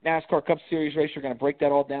the NASCAR Cup Series race, we're going to break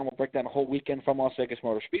that all down. We'll break down the whole weekend from Las Vegas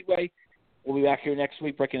Motor Speedway. We'll be back here next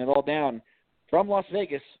week breaking it all down from Las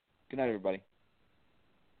Vegas. Good night, everybody.